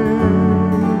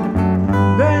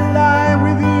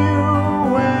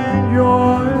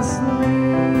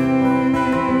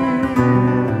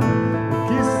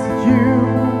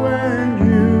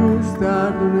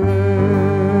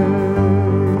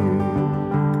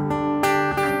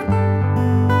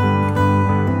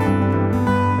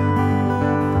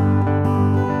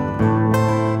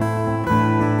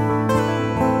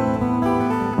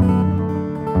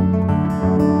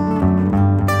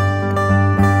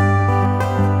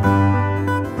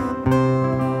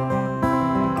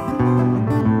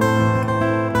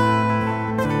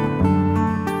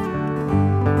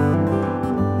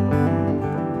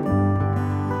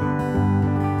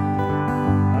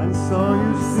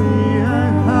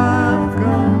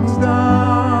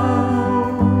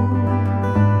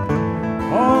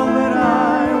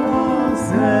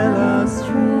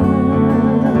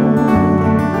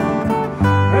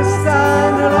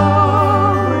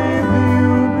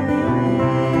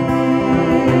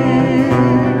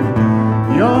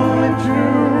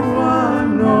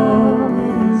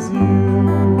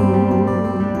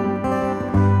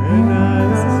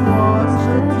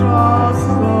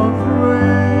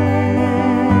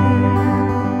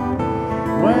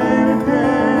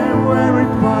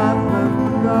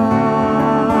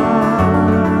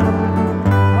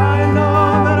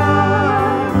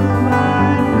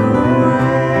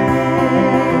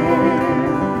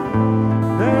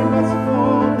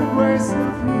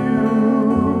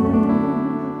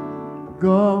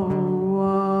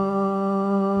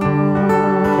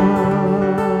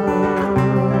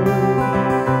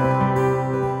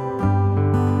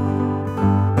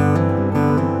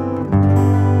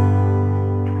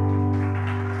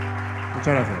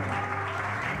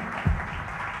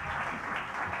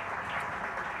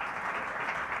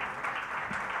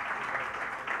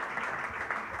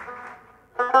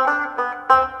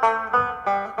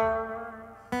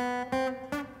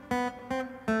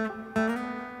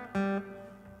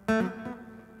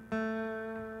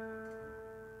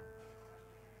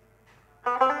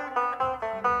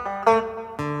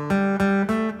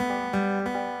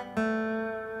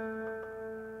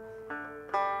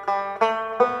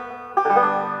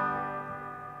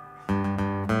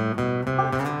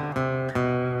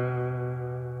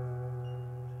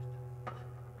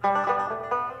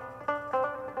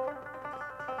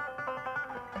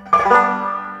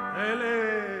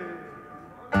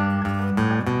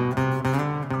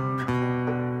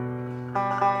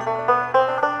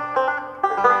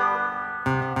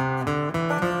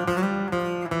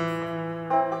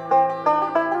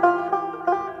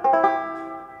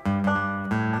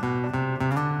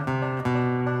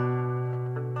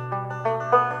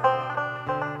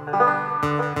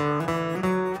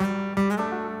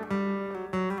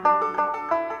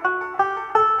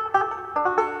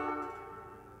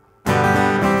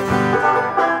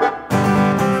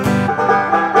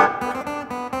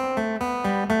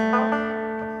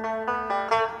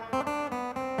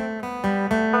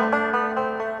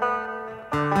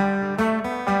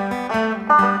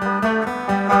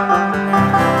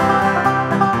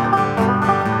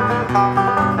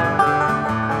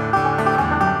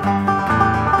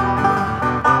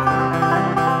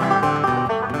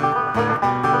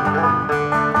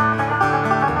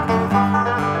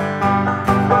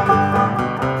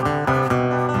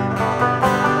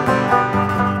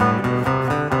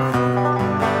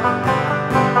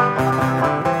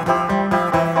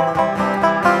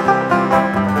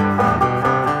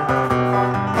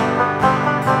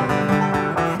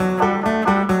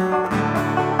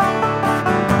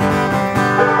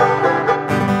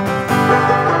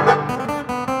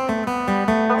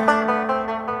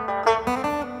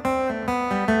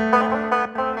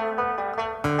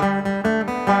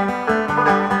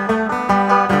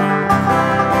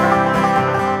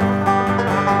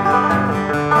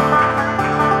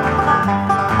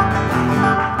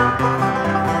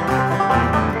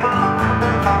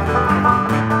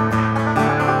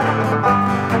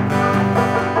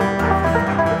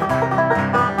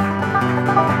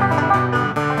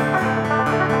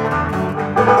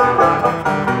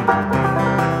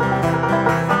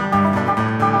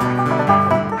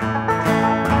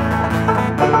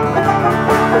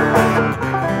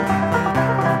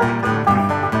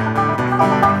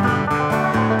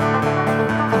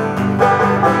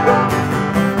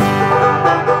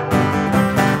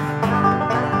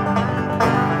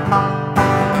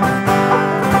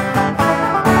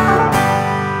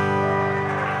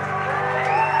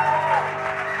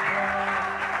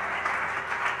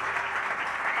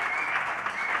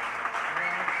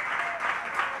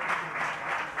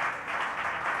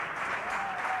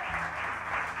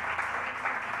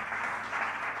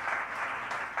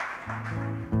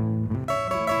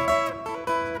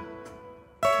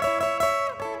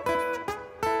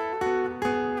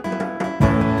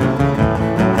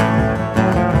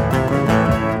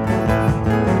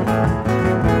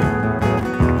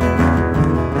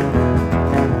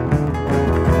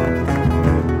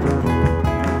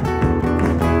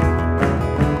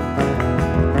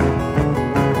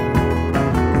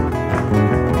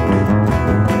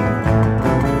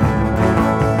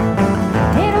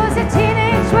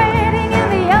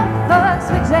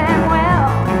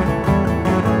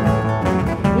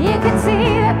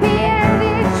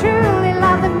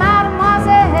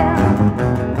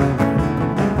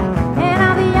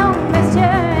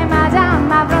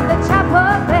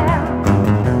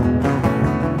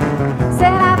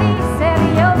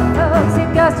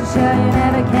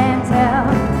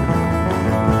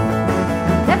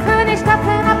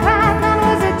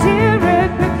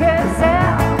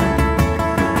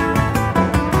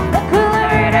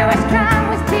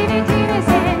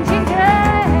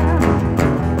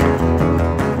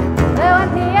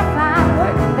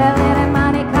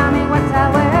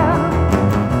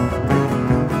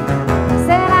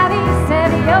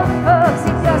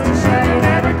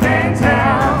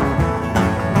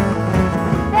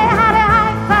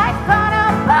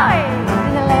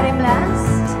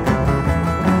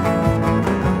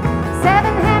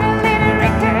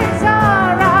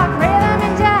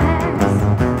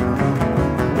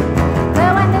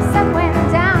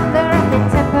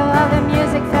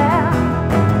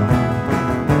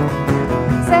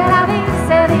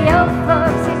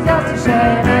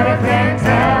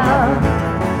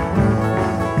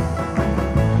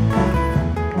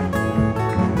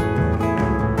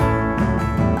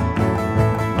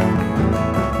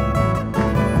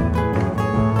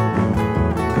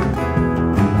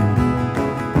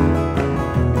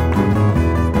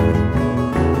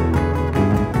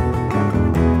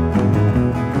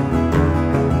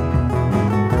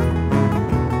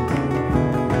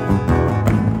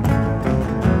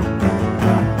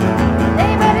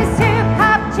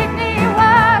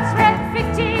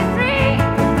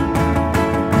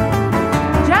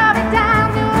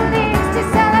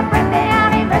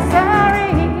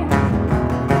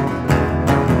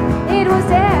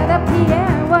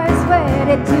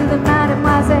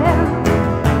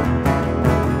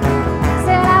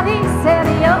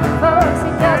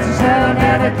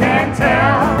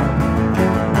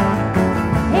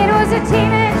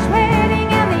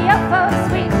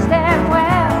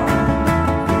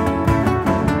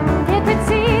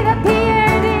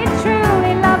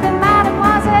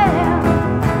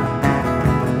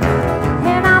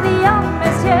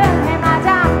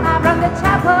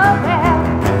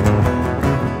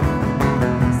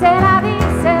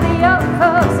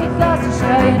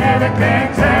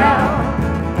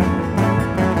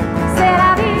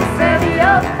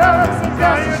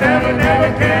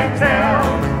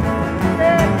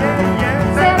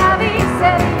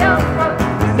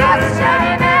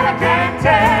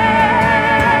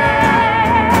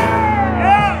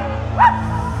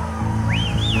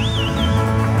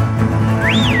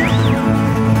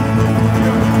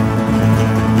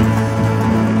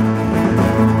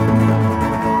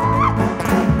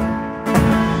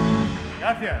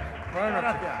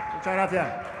 Muchas gracias.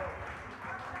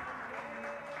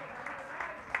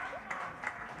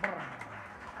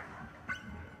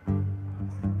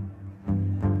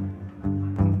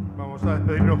 Vamos a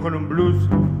despedirnos con un blues.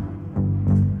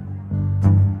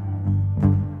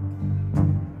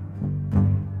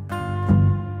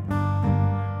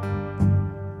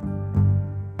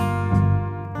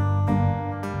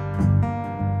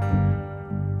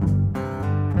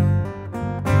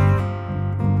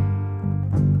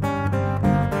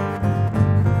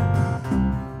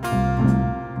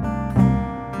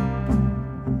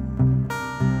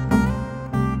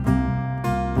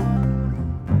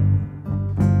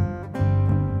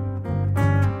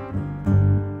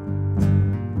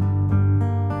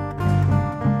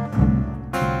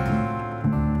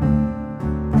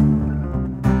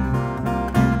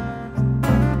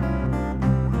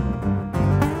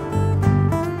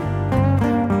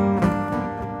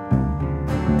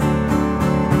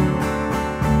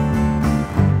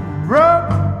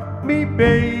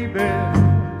 Baby,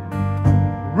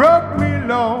 rock me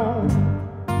long,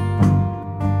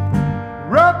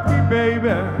 rock me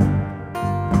baby,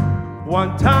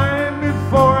 one time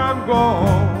before I'm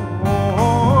gone,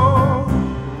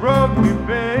 rock me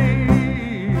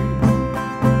baby,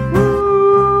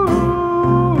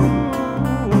 ooh,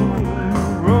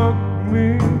 rock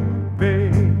me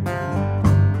baby,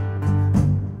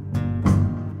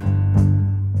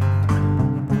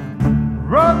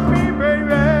 rock me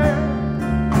baby.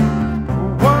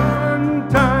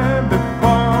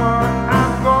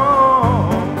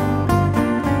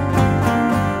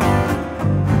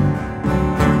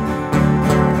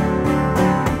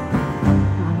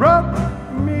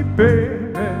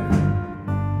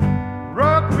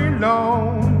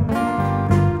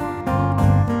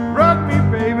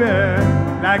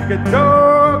 like a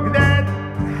dog that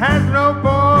has no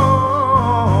bone.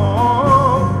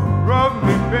 Rock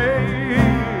me, baby.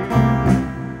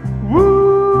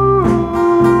 Woo,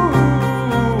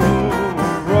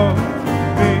 rock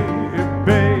me,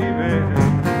 baby.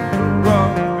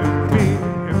 Rock me,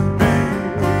 baby.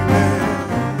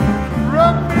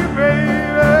 Rock me,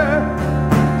 baby,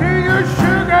 till your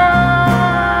sugar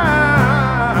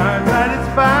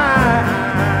satisfied.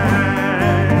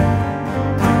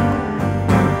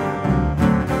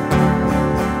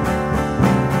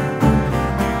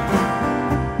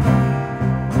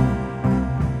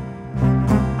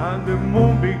 And the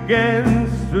moon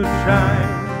begins to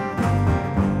shine.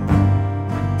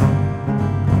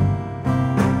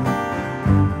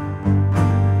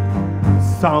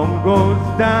 Sun goes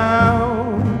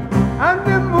down and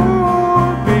the moon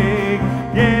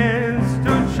begins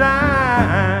to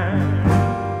shine.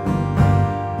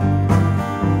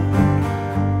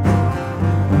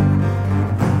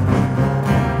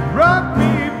 Rock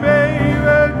me,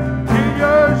 baby, till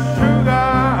your sugar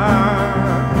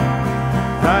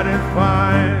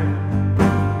satisfied.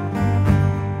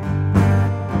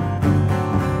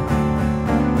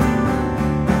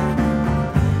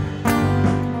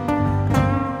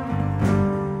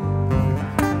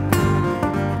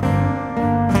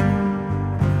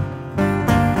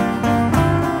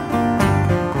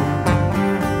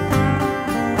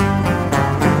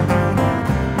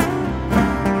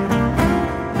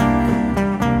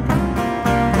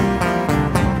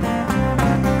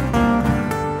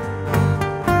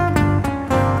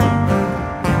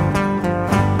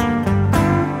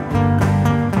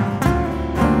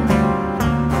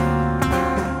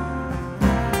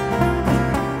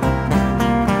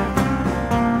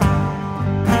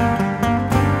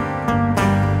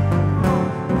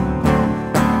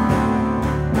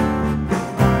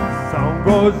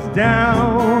 Goes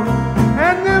down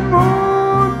and the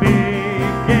moon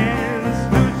begins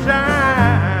to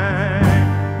shine.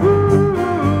 Ooh.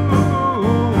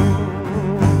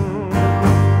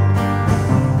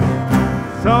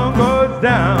 Sun goes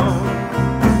down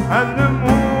and the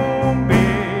moon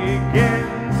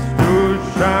begins to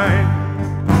shine.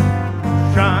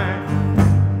 Shine,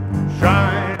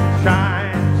 shine,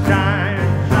 shine, shine,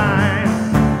 shine.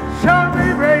 Show me,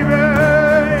 baby,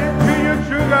 to your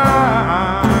sugar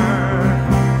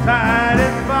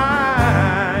satisfied.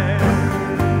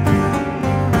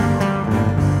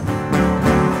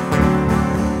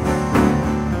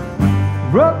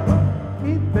 Rock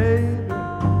me, baby,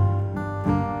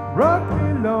 rock me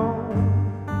low.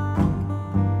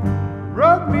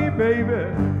 Rock me, baby,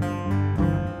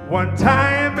 one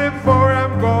time before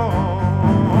I'm gone.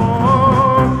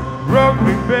 Rock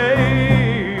me, baby.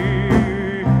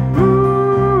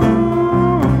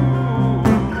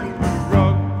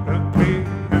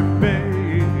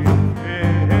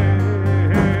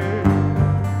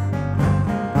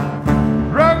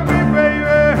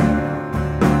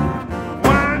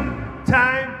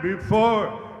 Before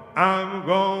I'm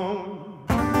gone.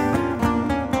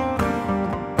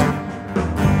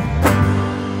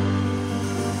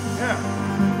 Yeah.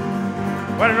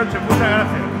 Buenas noches, muchas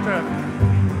gracias, muchas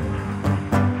gracias.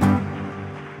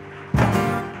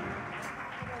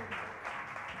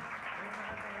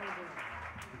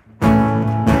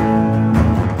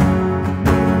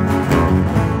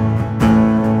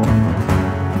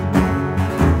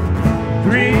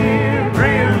 Dream,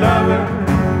 dream lover.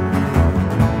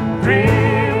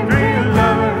 Dream, dream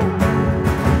lover.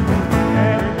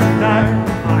 Every night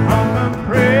I hope and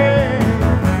pray.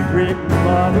 Dream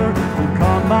lover, you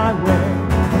come my way.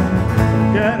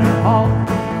 Get a hold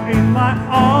in my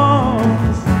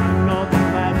arms. You know the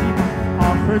magic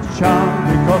of her charm.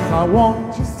 Because I want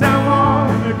just someone,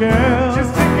 a girl,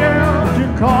 Just a girl to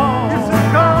call, just to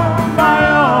call my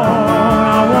own.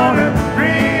 I want a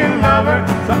dream lover,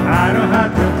 so I don't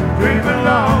have to dream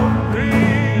alone.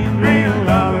 Dream, dream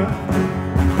lover.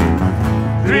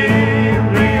 Dream,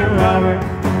 dream lover.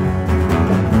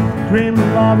 Dream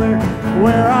lover,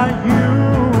 where are you?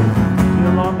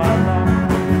 You're on my love,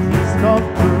 it's not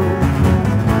true.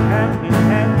 Hand in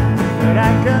hand that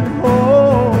I can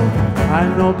hold. I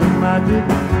know the magic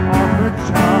of her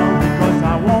charm. Because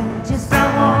I want just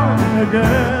someone, a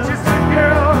girl, Just a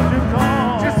girl to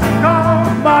call, just to call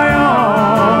my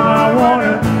own. I want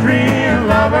a dream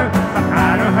lover, so I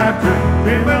don't have to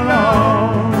dream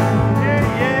alone. Yeah,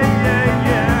 yeah, yeah,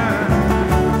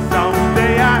 yeah.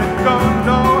 Someday I don't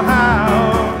know how.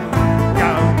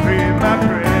 I'll dream my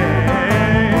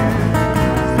prayer.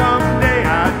 Someday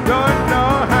I don't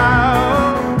know how.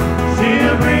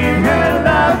 She'll bring her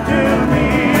love to me.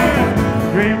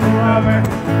 Dream lover,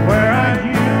 where are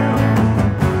you?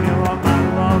 You're on my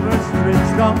love.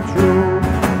 come true.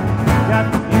 Got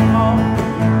to be all the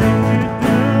things you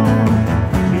do.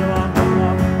 Feel on the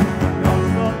love, you're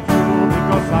so true.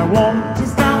 Because I want a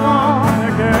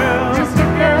girl, just a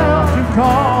girl to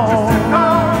call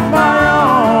my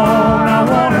own. I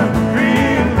want a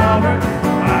real lover.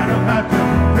 I don't have to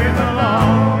dream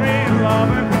alone, real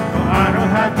lover. I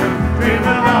don't have to dream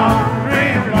alone,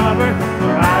 real lover.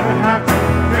 I don't have to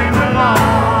dream alone.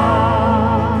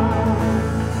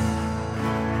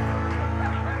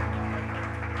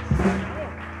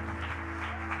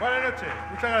 Buenas noches,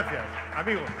 muchas gracias,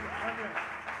 amigos.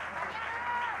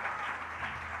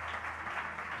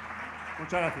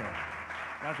 Muchas gracias.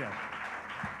 Gracias.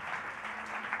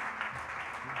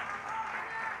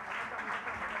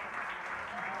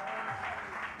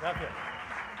 Gracias.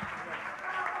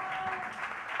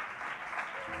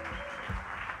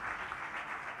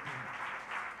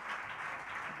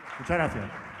 Muchas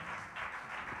gracias.